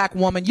 little black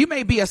woman, you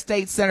may be a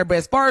state senator, but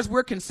as far as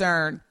we're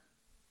concerned,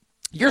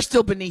 you're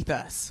still beneath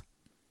us.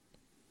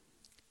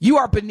 You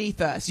are beneath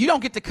us. You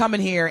don't get to come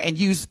in here and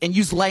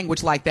use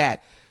language like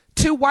that.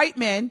 2 white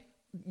men,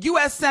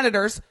 U.S.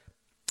 senators,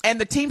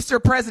 and the Teamster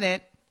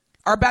president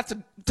are about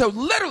to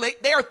literally,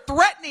 they are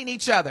threatening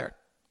each other.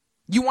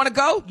 You want to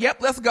go?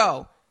 Yep, let's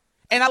go.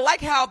 And I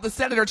like how the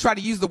senator tried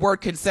to use the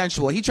word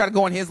consensual. He tried to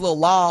go in his little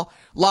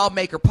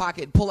lawmaker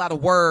pocket and pull out a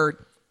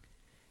word.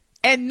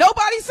 And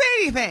nobody said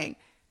anything.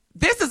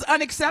 This is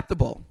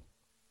unacceptable.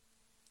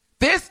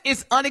 This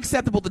is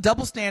unacceptable. The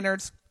double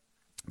standards,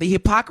 the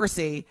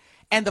hypocrisy,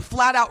 and the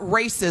flat out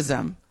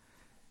racism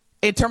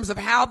in terms of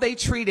how they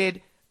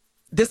treated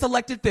this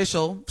elected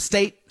official,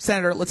 State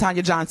Senator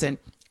LaTanya Johnson,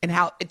 and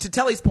how, to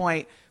Telly's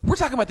point, we're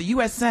talking about the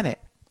U.S.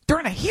 Senate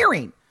during a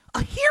hearing,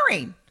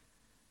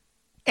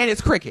 and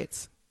it's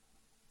crickets.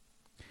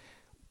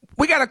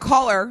 We got a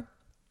caller.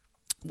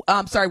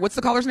 I'm sorry, what's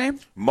the caller's name?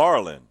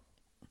 Marlon.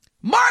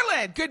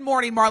 Good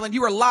morning, Marlon.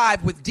 You are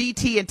live with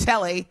DT and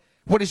Telly.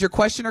 What is your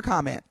question or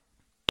comment?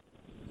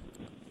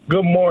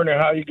 Good morning.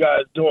 How you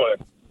guys doing?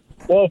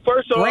 Well,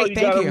 first of all, you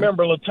got to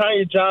remember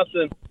LaTanya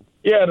Johnson.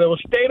 Yeah, the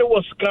state of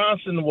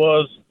Wisconsin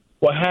was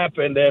what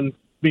happened, and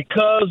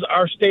because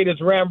our state is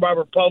ran by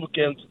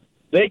Republicans,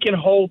 they can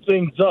hold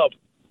things up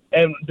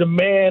and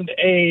demand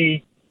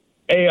a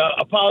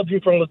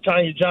apology from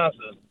LaTanya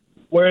Johnson.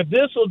 Where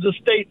this was the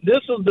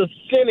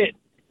Senate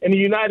in the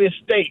United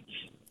States,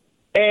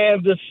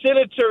 and the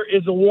senator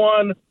is the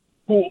one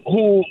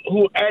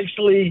who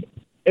actually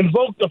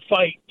invoked the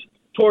fight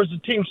towards the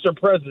Teamster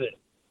president.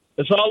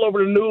 It's all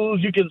over the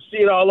news. You can see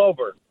it all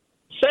over.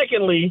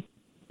 Secondly,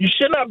 you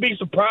should not be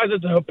surprised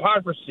at the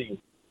hypocrisy.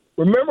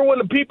 Remember when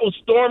the people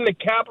stormed the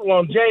Capitol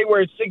on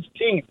January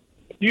 16th?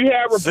 You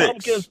had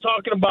Republicans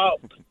talking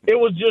about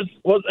January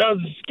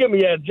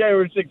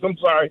 6th. I'm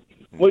sorry.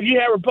 Well, you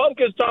had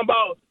Republicans talking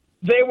about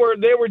they were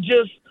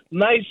just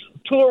nice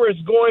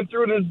tourists going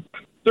through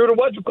through the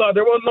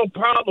there was no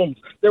problems.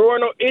 There were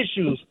no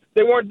issues.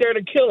 They weren't there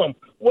to kill him.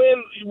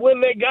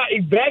 When they got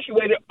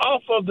evacuated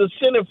off of the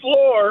Senate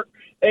floor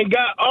and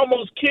got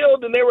almost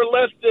killed, and they were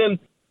less than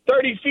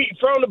 30 feet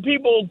from the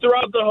people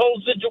throughout the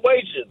whole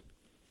situation.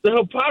 The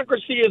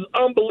hypocrisy is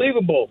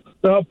unbelievable.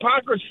 The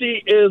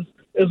hypocrisy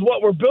is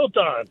what we're built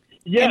on.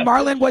 Yes, and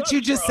Marlon, what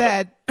you just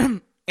said,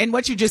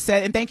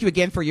 and thank you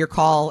again for your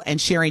call and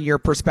sharing your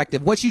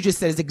perspective. What you just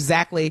said is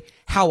exactly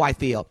how I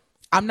feel.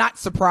 I'm not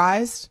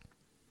surprised.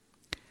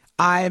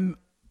 I'm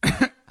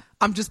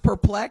just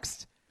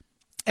perplexed,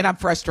 and I'm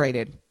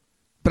frustrated,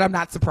 but I'm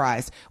not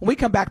surprised. When we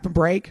come back from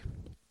break,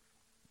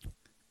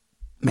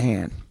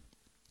 man,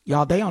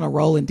 y'all, they on a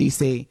roll in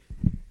D.C.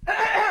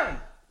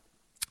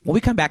 When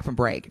we come back from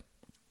break,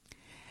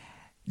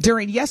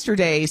 during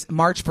yesterday's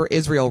March for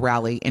Israel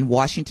rally in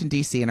Washington,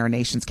 D.C., in our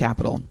nation's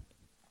capital,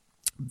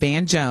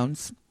 Van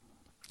Jones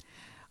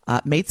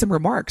made some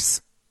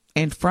remarks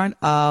in front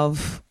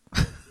of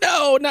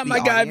no, not my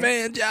audience. guy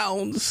Van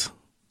Jones.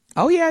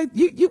 Oh yeah,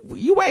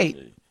 you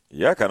wait.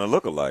 Yeah, kind of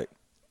look alike.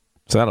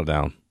 Settle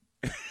down.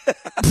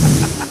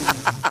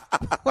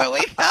 When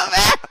we come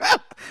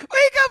back,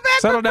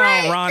 Settle from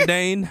down, break. Ron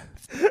Dane.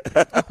 You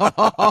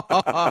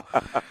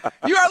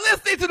are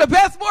listening to the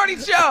best morning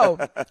show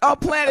on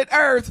planet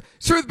Earth.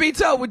 Truth be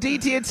told, with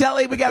DT and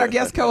Telly, we got our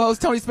guest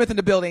co-host Tony Smith in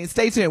the building.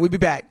 Stay tuned. We'll be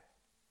back.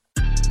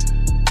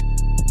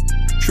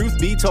 Truth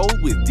Be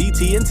Told with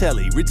DT and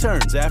Telly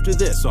returns after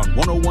this on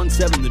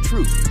 1017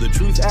 The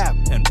Truth app,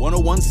 and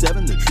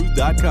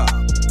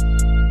 1017thetruth.com.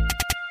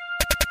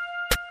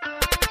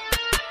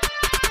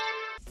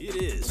 It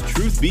is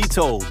Truth Be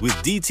Told with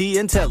DT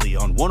and Telly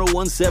on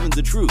 1017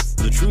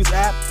 The Truth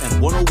app,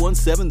 and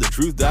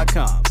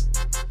 1017thetruth.com.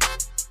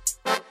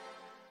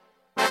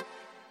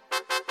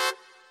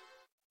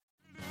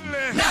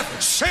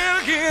 Say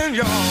it again,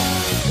 y'all.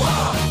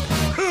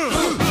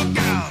 Look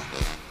out.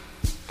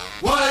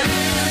 What is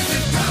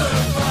it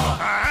good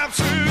for?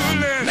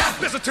 Absolutely. Now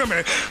listen to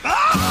me.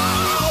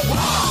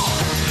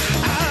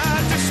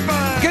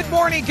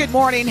 Good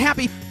morning.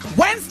 Happy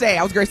Wednesday.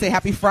 I was going to say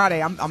happy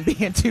Friday. I'm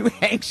being too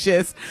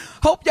anxious.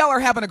 Hope y'all are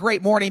having a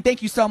great morning.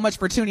 Thank you so much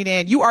for tuning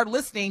in. You are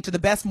listening to the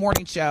best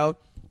morning show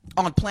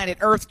on planet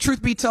Earth.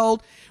 Truth Be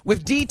Told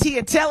with DT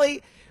and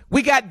Telly.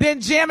 We got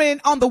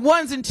Benjamin on the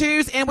ones and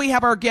twos, and we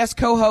have our guest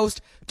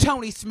co-host,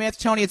 Tony Smith.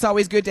 Tony, it's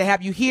always good to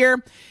have you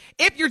here.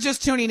 If you're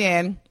just tuning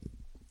in,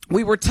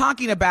 we were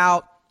talking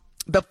about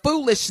the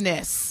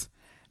foolishness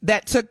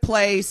that took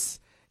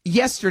place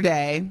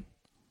yesterday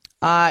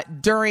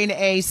during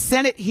a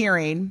Senate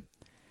hearing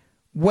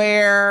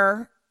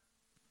where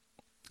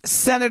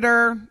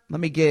Senator, let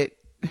me get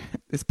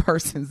this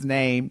person's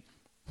name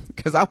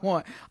because I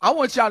want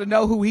y'all to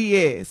know who he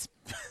is.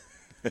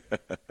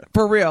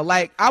 For real.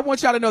 Like, I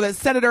want y'all to know that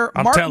Senator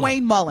Mark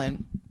Wayne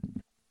Mullen.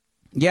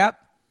 Yep.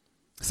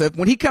 So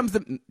when he comes to,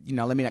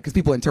 let me not, because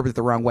people interpret it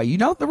the wrong way.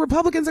 The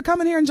Republicans are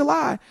coming here in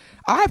July.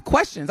 I have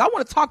questions. I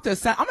want to talk to I'm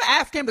going to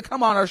ask him to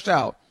come on our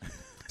show.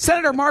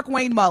 Senator Mark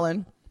Wayne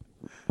Mullen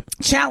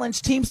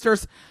challenged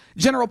Teamsters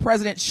General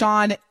President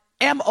Sean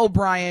M.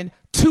 O'Brien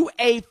to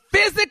a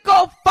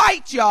physical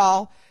fight,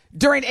 y'all,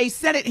 during a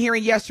Senate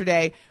hearing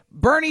yesterday.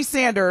 Bernie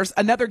Sanders,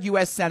 another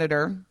U.S.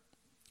 Senator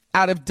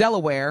out of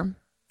Delaware,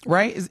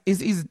 right?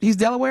 He's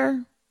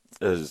Delaware?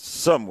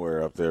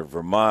 Somewhere up there,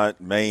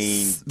 Vermont,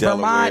 Maine,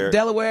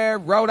 Delaware,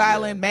 Rhode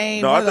Island,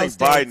 Maine. No, I think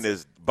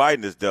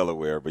Biden is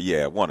Delaware, but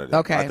yeah, one of them.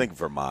 Okay, I think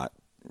Vermont.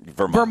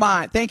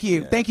 Thank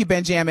you, Thank you,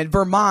 Benjamin.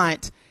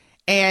 Vermont,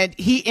 and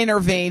he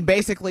intervened,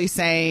 basically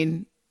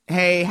saying,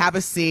 "Hey, have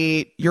a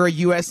seat. You're a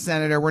U.S.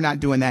 Senator. We're not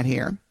doing that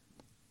here."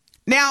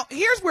 Now,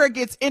 here's where it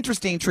gets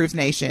interesting, Truth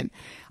Nation.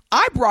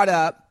 I brought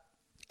up,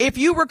 if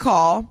you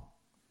recall,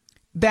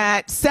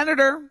 that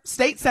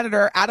state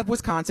senator out of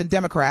Wisconsin,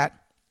 Democrat,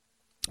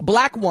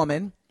 black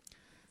woman,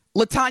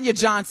 LaTanya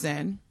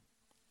Johnson,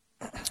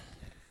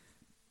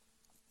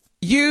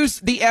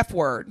 used the F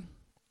word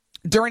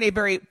during a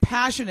very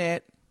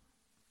passionate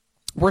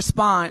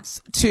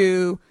response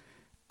to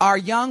our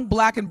young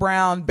black and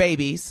brown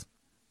babies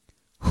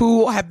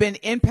who have been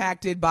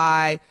impacted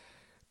by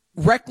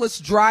reckless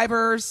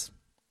drivers.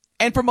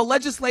 And from a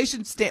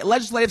legislative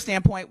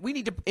standpoint, we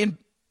need to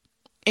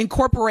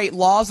incorporate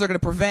laws that are going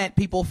to prevent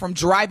people from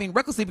driving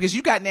recklessly, because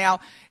you got now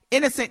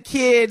innocent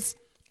kids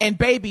and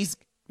babies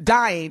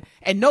dying,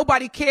 and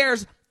nobody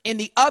cares in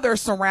the other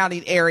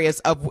surrounding areas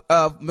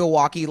of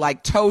Milwaukee,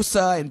 like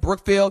Tosa and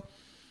Brookfield.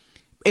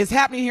 It's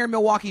happening here in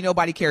Milwaukee.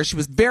 Nobody cares. She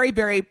was very,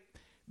 very,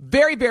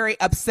 very, very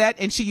upset,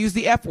 and she used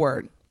the F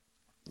word.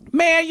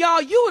 Man,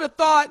 y'all, you would have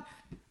thought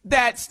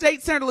that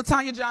State Senator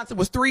LaTanya Johnson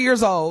was 3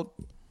 years old,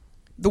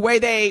 the way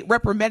they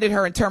reprimanded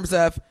her in terms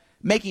of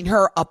making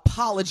her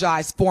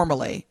apologize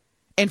formally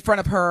in front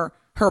of her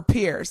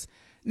peers.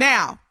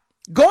 Now,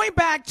 going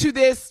back to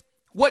this,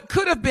 what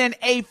could have been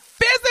a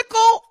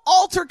physical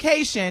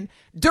altercation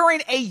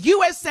during a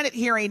U.S. Senate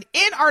hearing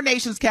in our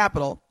nation's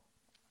capital,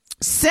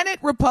 Senate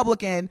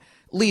Republican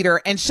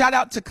leader, and shout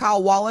out to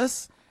Kyle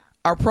Wallace,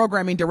 our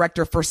programming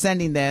director, for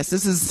sending this.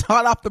 This is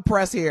hot off the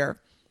press here.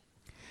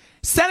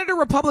 Senator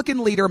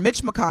Republican leader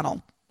Mitch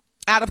McConnell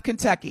out of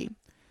Kentucky.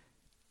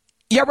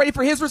 Y'all ready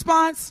for his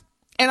response?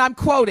 And I'm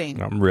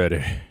quoting. I'm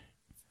ready.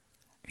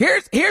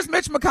 Here's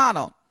Mitch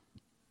McConnell.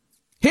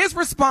 His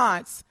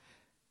response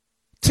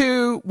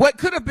to what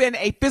could have been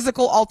a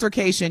physical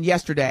altercation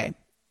yesterday.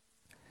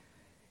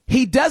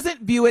 He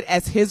doesn't view it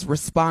as his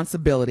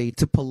responsibility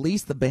to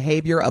police the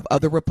behavior of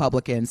other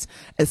Republicans,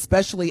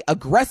 especially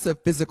aggressive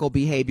physical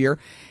behavior,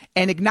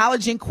 and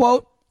acknowledging,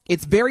 quote,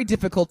 it's very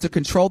difficult to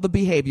control the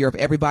behavior of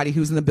everybody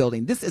who's in the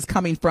building. This is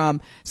coming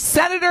from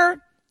Senate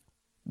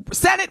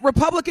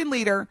Republican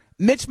leader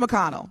Mitch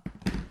McConnell.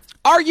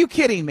 Are you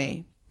kidding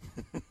me?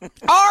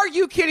 Are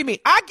you kidding me?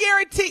 I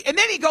guarantee. And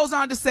then he goes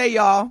on to say,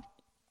 y'all,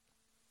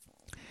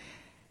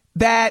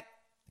 that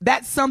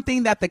that's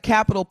something that the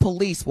Capitol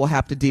Police will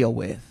have to deal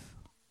with.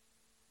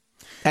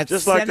 That's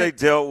just like they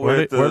dealt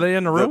with were they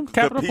in the room?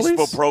 The peaceful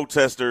Police?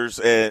 Protesters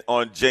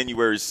on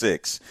January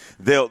 6th.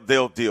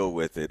 They'll deal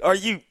with it. Are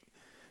you?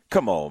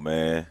 Come on,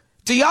 man.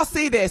 Do y'all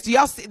see this? Do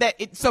y'all see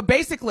that? So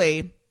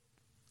basically,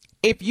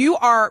 if you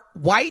are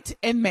white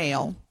and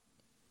male,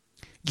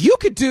 you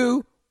could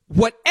do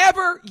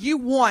whatever you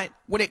want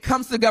when it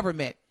comes to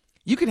government.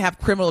 You can have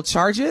criminal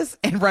charges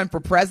and run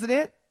for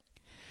president.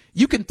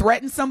 You can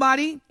threaten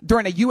somebody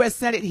during a U.S.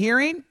 Senate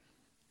hearing.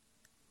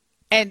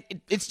 And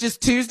it's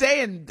just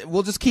Tuesday and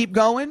we'll just keep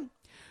going.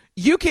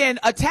 You can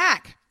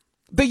attack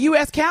the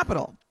U.S.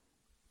 Capitol.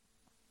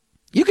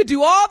 You could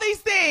do all these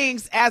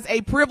things as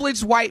a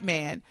privileged white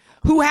man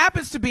who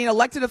happens to be an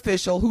elected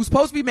official who's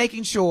supposed to be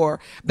making sure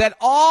that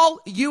all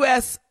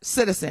U.S.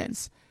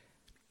 citizens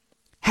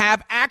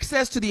have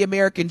access to the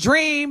American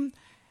dream,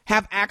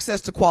 have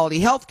access to quality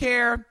health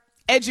care,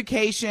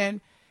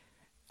 education,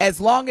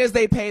 as long as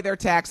they pay their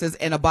taxes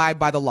and abide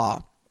by the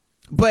law.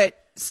 But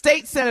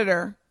State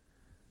Senator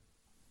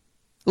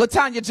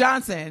LaTanya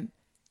Johnson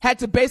had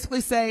to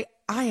basically say,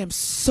 I am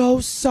so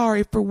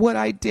sorry for what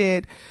I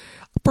did,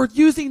 for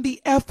using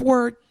the F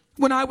word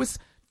when I was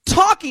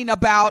talking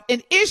about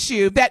an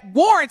issue that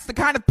warrants the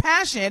kind of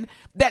passion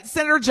that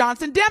Senator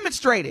Johnson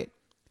demonstrated.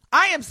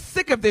 I am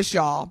sick of this,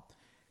 y'all.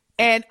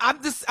 And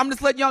I'm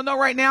just letting y'all know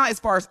right now, as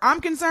far as I'm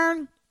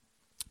concerned,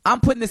 I'm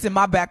putting this in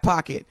my back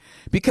pocket,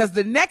 because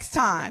the next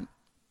time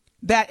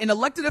that an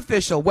elected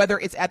official, whether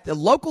it's at the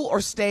local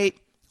or state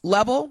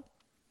level,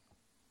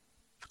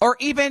 or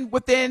even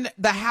within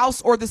the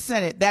House or the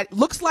Senate, that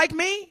looks like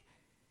me,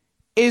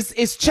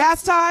 is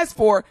chastised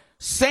for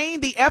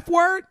saying the F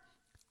word,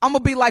 I'm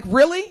going to be like,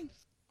 really?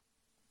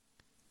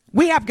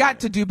 We have got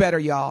to do better,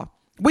 y'all.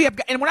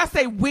 And when I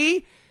say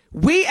we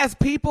as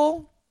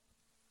people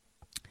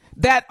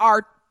that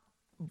are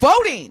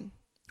voting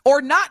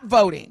or not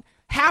voting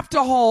have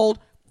to hold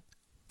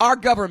our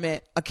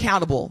government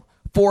accountable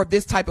for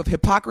this type of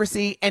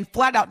hypocrisy and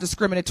flat out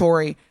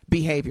discriminatory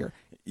behavior.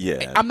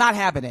 Yeah. I'm not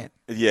having it.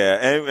 Yeah,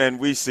 and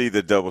we see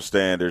the double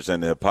standards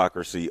and the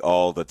hypocrisy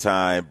all the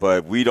time,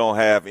 but we don't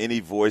have any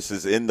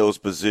voices in those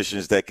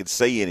positions that could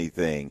say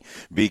anything,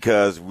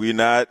 because we're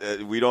not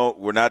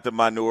the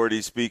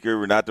minority speaker,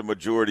 we're not the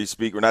majority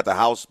speaker, we're not the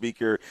House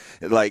speaker.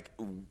 Like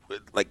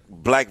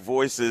black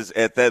voices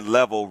at that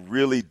level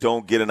really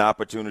don't get an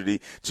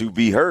opportunity to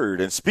be heard.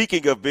 And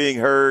speaking of being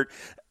heard,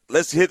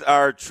 let's hit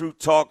our Truth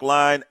Talk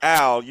line.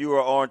 Al, you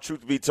are on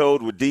Truth Be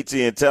Told with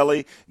DT and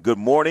Telly. Good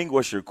morning.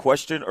 What's your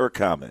question or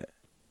comment?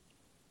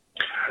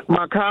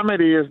 My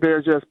comment is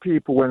they're just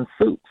people in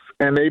suits,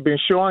 and they've been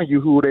showing you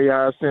who they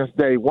are since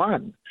day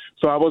one.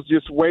 So I was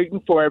just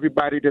waiting for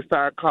everybody to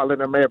start calling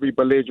them every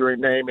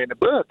belligerent name in the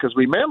book. Because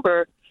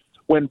remember,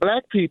 when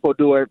black people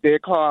do it, they're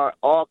called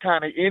all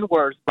kind of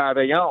N-words by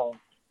their own.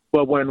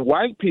 But when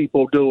white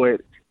people do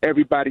it,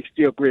 everybody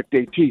still grit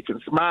their teeth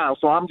and smile.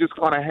 So I'm just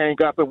going to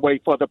hang up and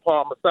wait for the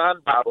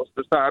Parmesan bottles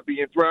to start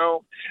being thrown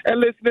and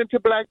listening to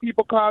black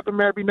people call them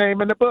every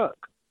name in the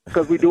book.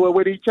 Because we do it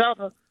with each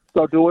other,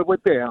 so do it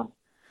with them.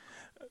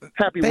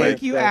 Happy Wednesday.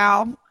 Thank you,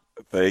 Al.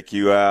 Thank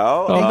you,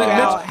 Al.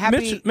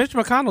 Mitch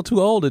McConnell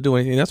too old to do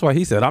anything. That's why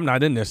he said, I'm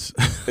not in this.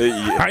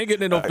 I ain't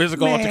getting in no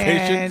physical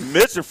altercation.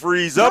 Mitch will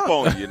freeze up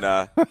on you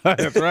now.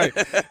 That's right.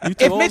 You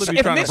too old to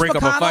be trying to break up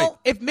a fight.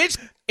 If Mitch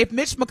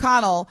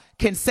McConnell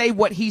can say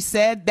what he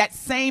said, that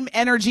same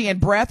energy and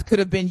breath could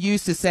have been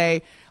used to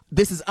say,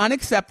 this is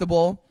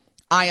unacceptable.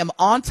 I am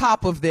on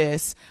top of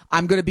this.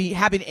 I'm going to be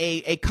having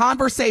a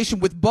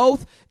conversation with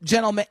both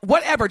gentlemen.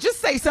 Whatever.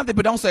 Just say something,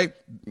 but don't say,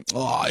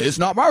 oh, it's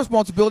not my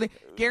responsibility.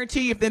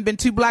 Guarantee you, if there have been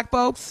two black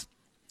folks.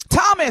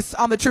 Thomas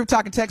on the Truth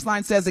Talking text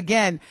line says,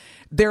 again,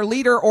 their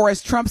leader, or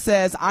as Trump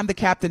says, I'm the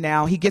captain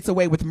now. He gets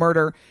away with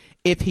murder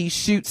if he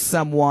shoots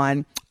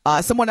someone.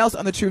 Someone else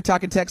on the Truth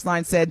Talking text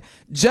line said,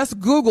 just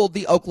Googled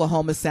the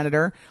Oklahoma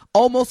senator.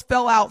 Almost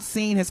fell out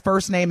seeing his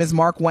first name is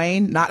Mark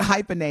Wayne, not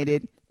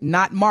hyphenated.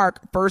 Not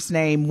Mark, first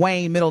name,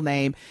 Wayne, middle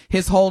name.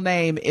 His whole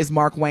name is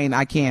Mark Wayne.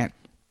 I can't.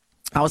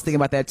 I was thinking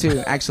about that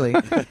too, actually.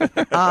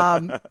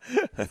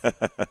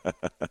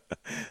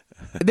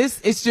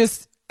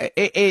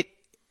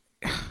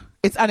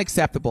 It's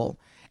unacceptable.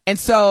 And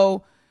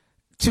so,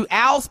 to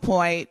Al's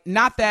point,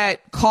 not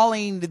that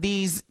calling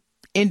these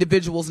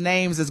individuals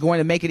names is going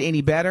to make it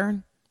any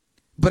better,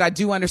 but I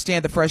do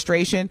understand the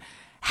frustration.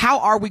 How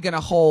are we going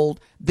to hold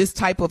this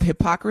type of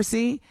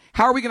hypocrisy?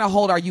 How are we going to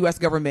hold our U.S.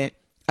 government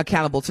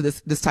accountable to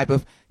this type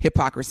of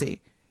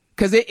hypocrisy?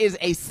 Because it is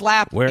a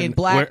slap in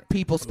black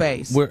people's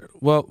face.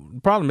 Well,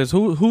 the problem is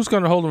who's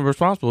going to hold them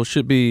responsible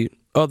should be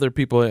other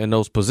people in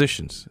those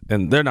positions.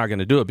 And they're not going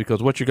to do it,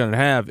 because what you're going to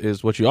have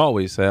is what you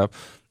always have.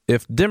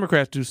 If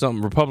Democrats do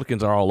something,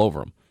 Republicans are all over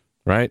them,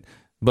 right?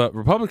 But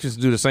Republicans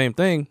do the same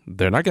thing.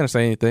 They're not going to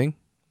say anything.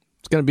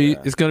 It's going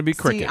to be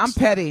crickets. See, I'm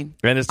petty.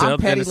 And it's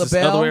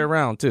the other way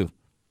around, too.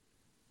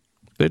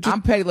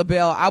 I'm Petty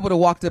LaBelle. I would have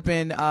walked up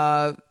in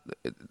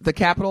the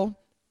Capitol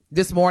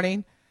this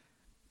morning.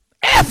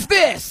 F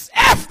this!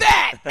 F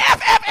that!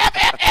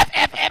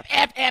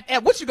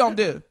 F. What you gonna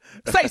do?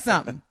 Say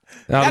something.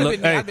 I would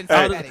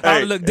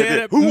have looked dead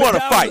at who want to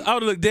fight? I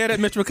would have looked dead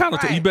at Mitch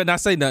McConnell. Right. You better not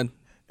say nothing.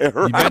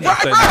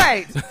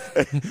 Right.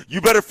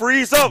 You better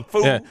freeze up,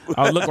 fool. Yeah,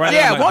 I'll look right.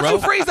 Yeah, won't you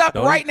freeze up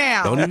right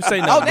now? Don't even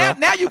say nothing. Oh,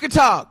 now you can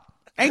talk.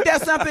 Ain't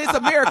that something? It's a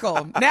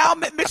miracle. Now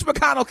Mitch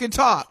McConnell can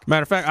talk.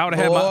 Matter of fact, I would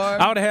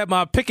have had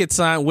my picket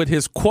sign with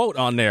his quote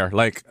on there.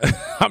 Like,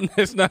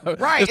 it's not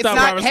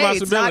my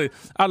responsibility.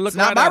 I look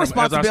right at him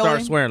as I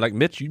start swearing. Like,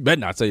 Mitch, you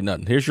better not say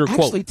nothing. Here's your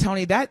quote. Actually,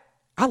 Tony,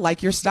 I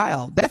like your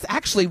style. That's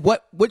actually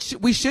what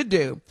we should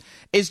do.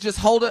 Is just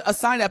hold a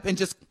sign up and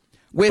just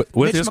with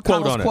Mitch his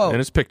McConnell's quote on it and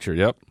his picture.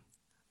 Yep.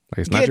 Like,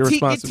 it's not your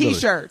responsibility. Get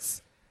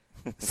T-shirts.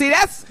 See,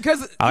 that's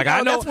because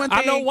I know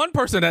one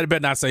person that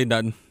better not say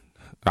nothing.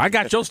 I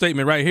got your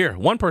statement right here.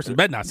 One person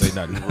better not say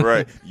nothing.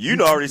 Right. You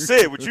already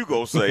said what you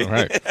gonna say.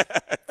 Right.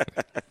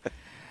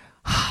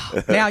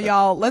 Now,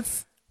 y'all,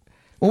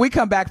 when we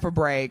come back for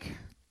break,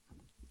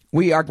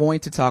 we are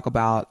going to talk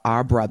about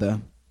our brother,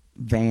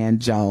 Van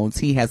Jones.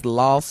 He has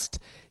lost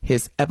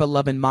his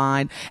ever-loving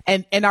mind.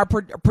 And our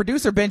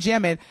producer,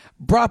 Benjamin,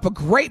 brought up a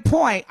great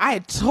point. I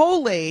had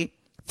totally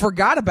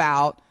forgot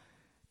about.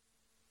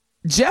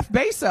 Jeff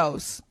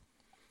Bezos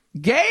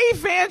gave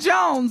Van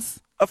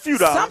Jones a few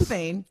dollars.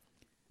 Something.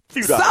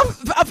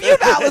 A few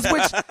dollars,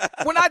 which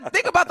when I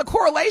think about the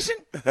correlation,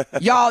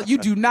 y'all, you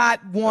do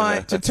not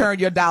want to turn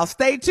your dial.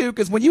 Stay tuned,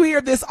 because when you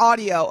hear this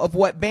audio of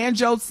what Van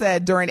Jones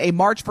said during a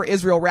March for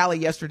Israel rally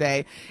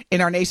yesterday in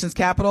our nation's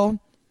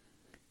capital,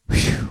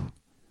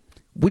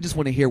 we just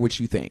want to hear what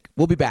you think.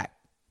 We'll be back.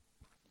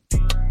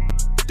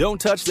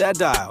 Don't touch that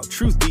dial.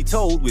 Truth Be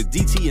Told with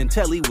DT and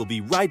Telly will be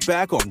right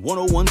back on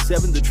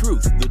 1017 The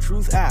Truth, The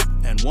Truth app,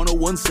 and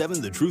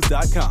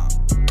 1017thetruth.com.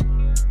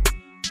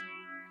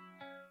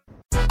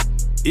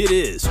 It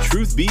is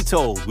Truth Be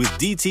Told with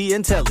DT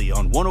and Telly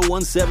on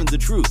 1017 The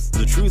Truth,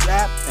 The Truth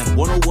app, and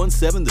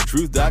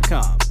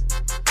 1017thetruth.com.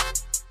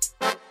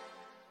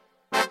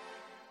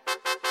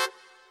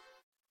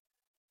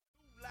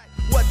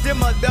 What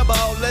them a double,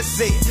 let's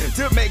see,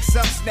 to make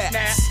some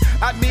snaps.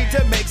 I mean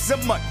to make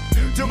some money,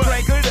 to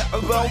break it up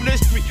on the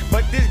street,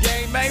 but this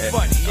game ain't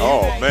funny.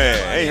 Oh,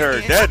 man, ain't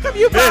heard that. How come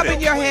you bobbing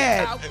your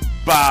head?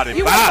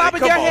 You wasn't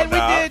bobbing your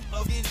head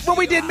when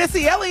we did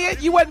Missy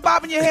Elliott. You wasn't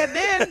bobbing your head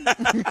then.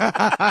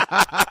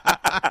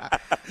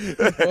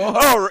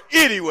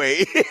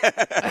 Anyway,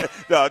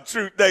 no,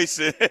 Truth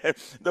Nation,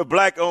 the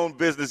black-owned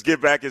business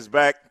Give Back is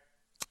back.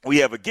 We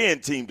have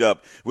again teamed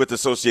up with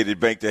Associated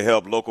Bank to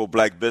help local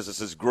black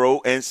businesses grow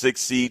and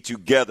succeed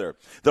together.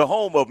 The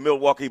home of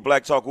Milwaukee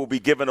Black Talk will be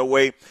giving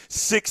away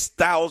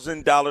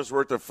 $6,000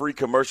 worth of free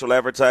commercial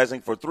advertising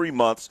for 3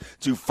 months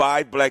to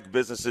 5 black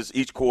businesses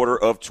each quarter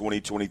of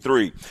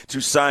 2023. To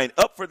sign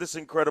up for this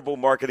incredible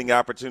marketing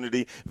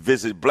opportunity,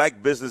 visit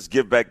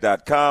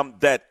blackbusinessgiveback.com.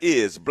 That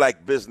is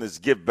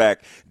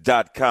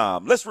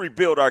blackbusinessgiveback.com. Let's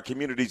rebuild our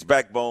community's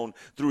backbone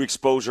through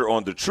exposure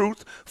on the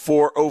truth.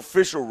 For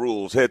official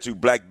rules, head to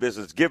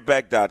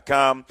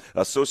blackbusinessgiveback.com,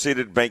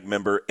 Associated Bank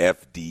member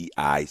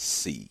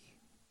FDIC.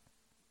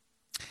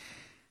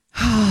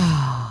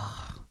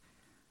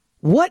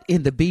 What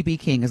in the BB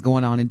King is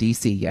going on in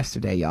D.C.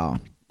 yesterday, y'all?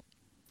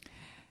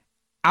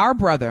 Our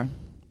brother,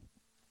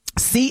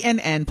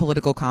 CNN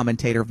political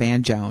commentator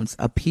Van Jones,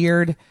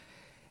 appeared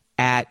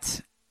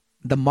at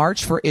the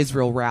March for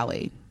Israel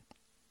rally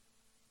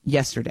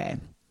yesterday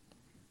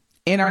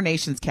in our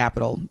nation's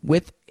capital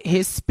with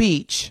his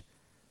speech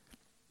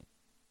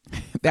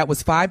that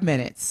was 5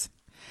 minutes.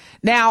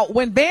 Now,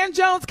 when Van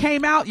Jones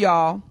came out,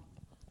 y'all,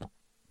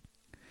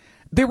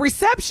 the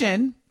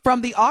reception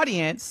from the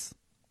audience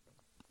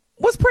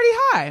was pretty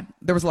high.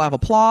 There was a lot of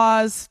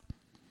applause.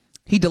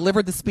 He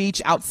delivered the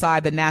speech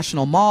outside the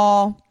National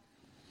Mall.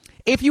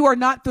 If you are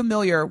not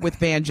familiar with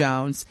Van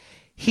Jones,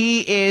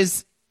 he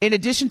is, in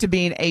addition to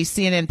being a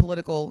CNN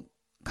political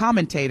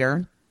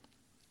commentator,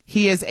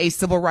 he is a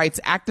civil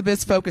rights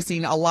activist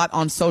focusing a lot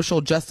on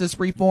social justice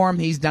reform.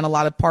 He's done a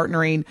lot of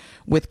partnering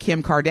with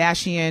Kim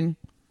Kardashian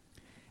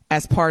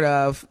as part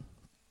of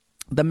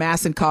the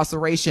mass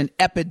incarceration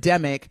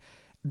epidemic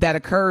that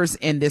occurs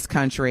in this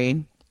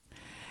country.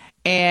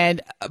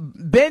 And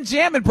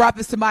Benjamin brought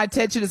this to my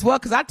attention as well,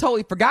 because I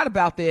totally forgot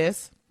about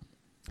this.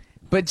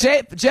 But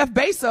Jeff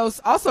Bezos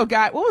also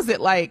got, was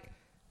it like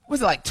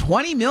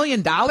 $20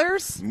 million?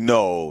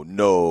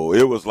 No,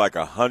 it was like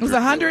 $100 It was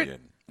 $100?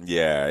 million.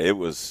 Yeah, it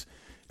was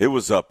It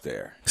was up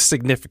there.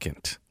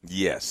 Significant.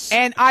 Yes.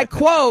 And I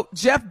quote,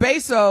 Jeff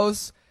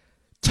Bezos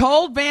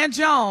told Van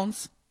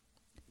Jones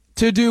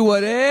to do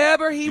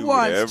whatever he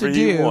wants to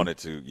do. Whatever he wanted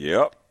to.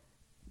 Yep.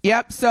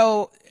 Yep.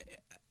 So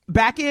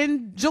back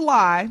in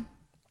July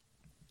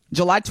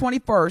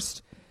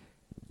 21st,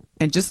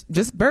 and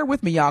just bear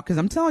with me, y'all, because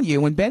I'm telling you,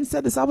 when Ben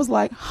said this, I was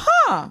like,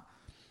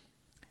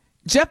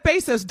 Jeff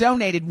Bezos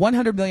donated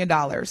 $100 million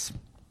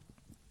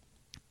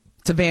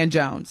to Van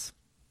Jones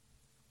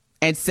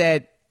and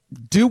said,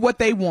 do what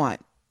they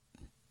want.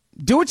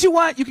 Do what you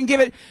want. You can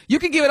give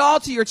it all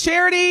to your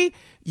charity.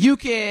 You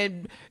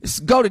can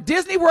go to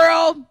Disney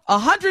World,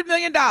 $100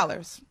 million.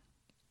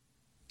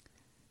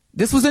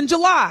 This was in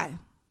July.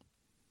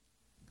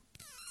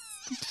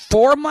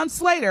 4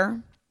 months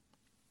later,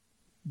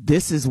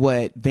 this is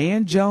what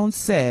Van Jones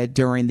said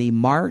during the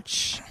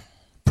march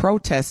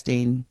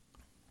protesting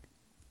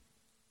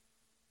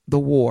the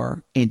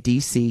war in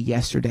D.C.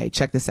 yesterday.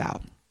 Check this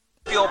out.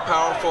 Feel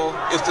powerful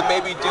is to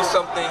maybe do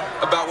something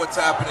about what's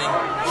happening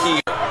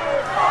here.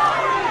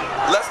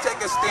 Let's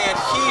take a stand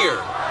here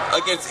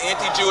against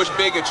anti-Jewish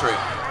bigotry.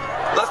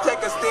 Let's take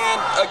a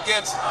stand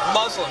against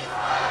Muslim.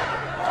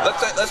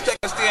 Let's take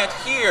a stand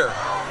here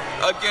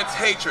against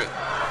hatred.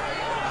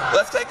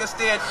 Let's take a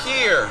stand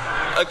here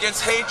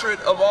against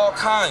hatred of all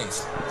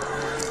kinds.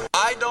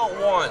 I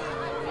don't want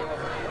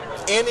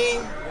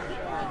any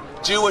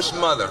Jewish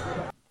mother.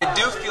 I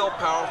do feel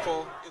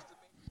powerful.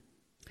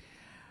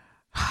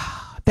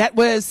 That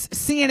was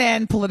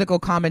CNN political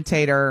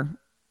commentator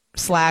 /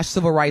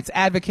 civil rights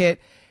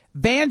advocate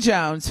Van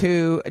Jones,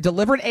 who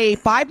delivered a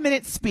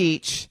 5-minute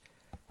speech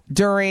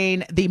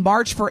during the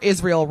March for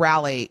Israel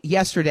rally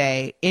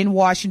yesterday in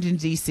Washington,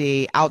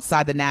 D.C.,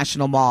 outside the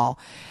National Mall.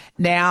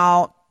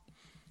 Now,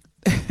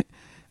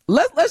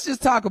 let's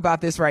just talk about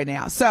this right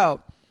now.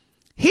 So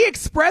he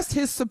expressed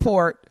his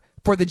support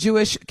for the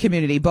Jewish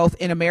community, both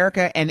in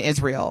America and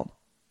Israel.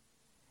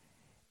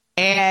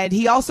 And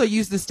he also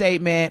used the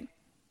statement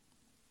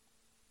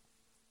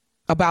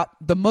about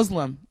the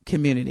Muslim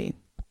community.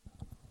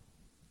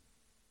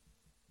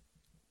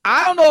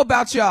 I don't know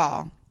about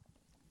y'all,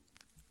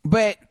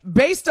 but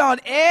based on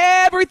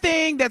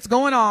everything that's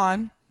going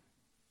on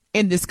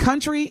in this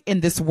country, in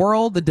this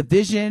world, the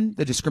division,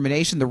 the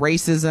discrimination, the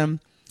racism,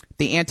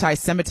 the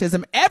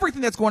anti-Semitism,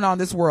 everything that's going on in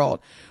this world,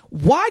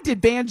 why did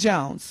Van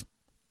Jones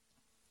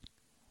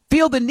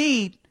feel the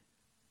need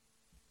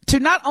to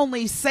not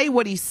only say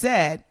what he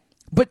said,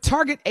 but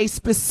target a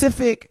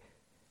specific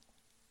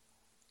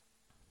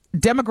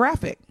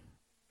demographic?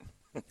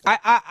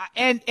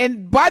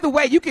 And by the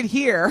way, you can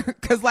hear,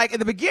 because like in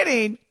the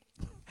beginning,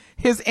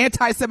 his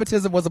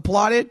anti-Semitism was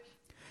applauded,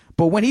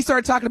 but when he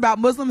started talking about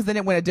Muslims, then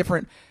it went a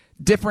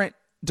different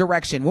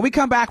direction. When we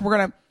come back, we're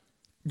gonna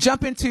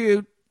jump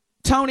into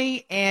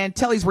Tony and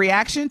Telly's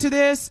reaction to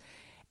this.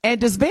 And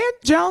does Van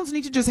Jones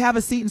need to just have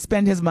a seat and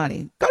spend his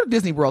money? Go to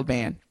Disney World,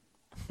 Van.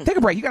 Take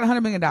a break. You got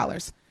 $100 million.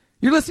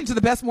 You're listening to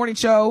the best morning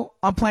show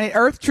on planet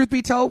Earth, Truth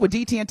Be Told, with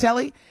DT and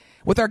Telly,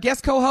 with our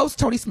guest co-host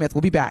Tony Smith.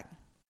 We'll be back.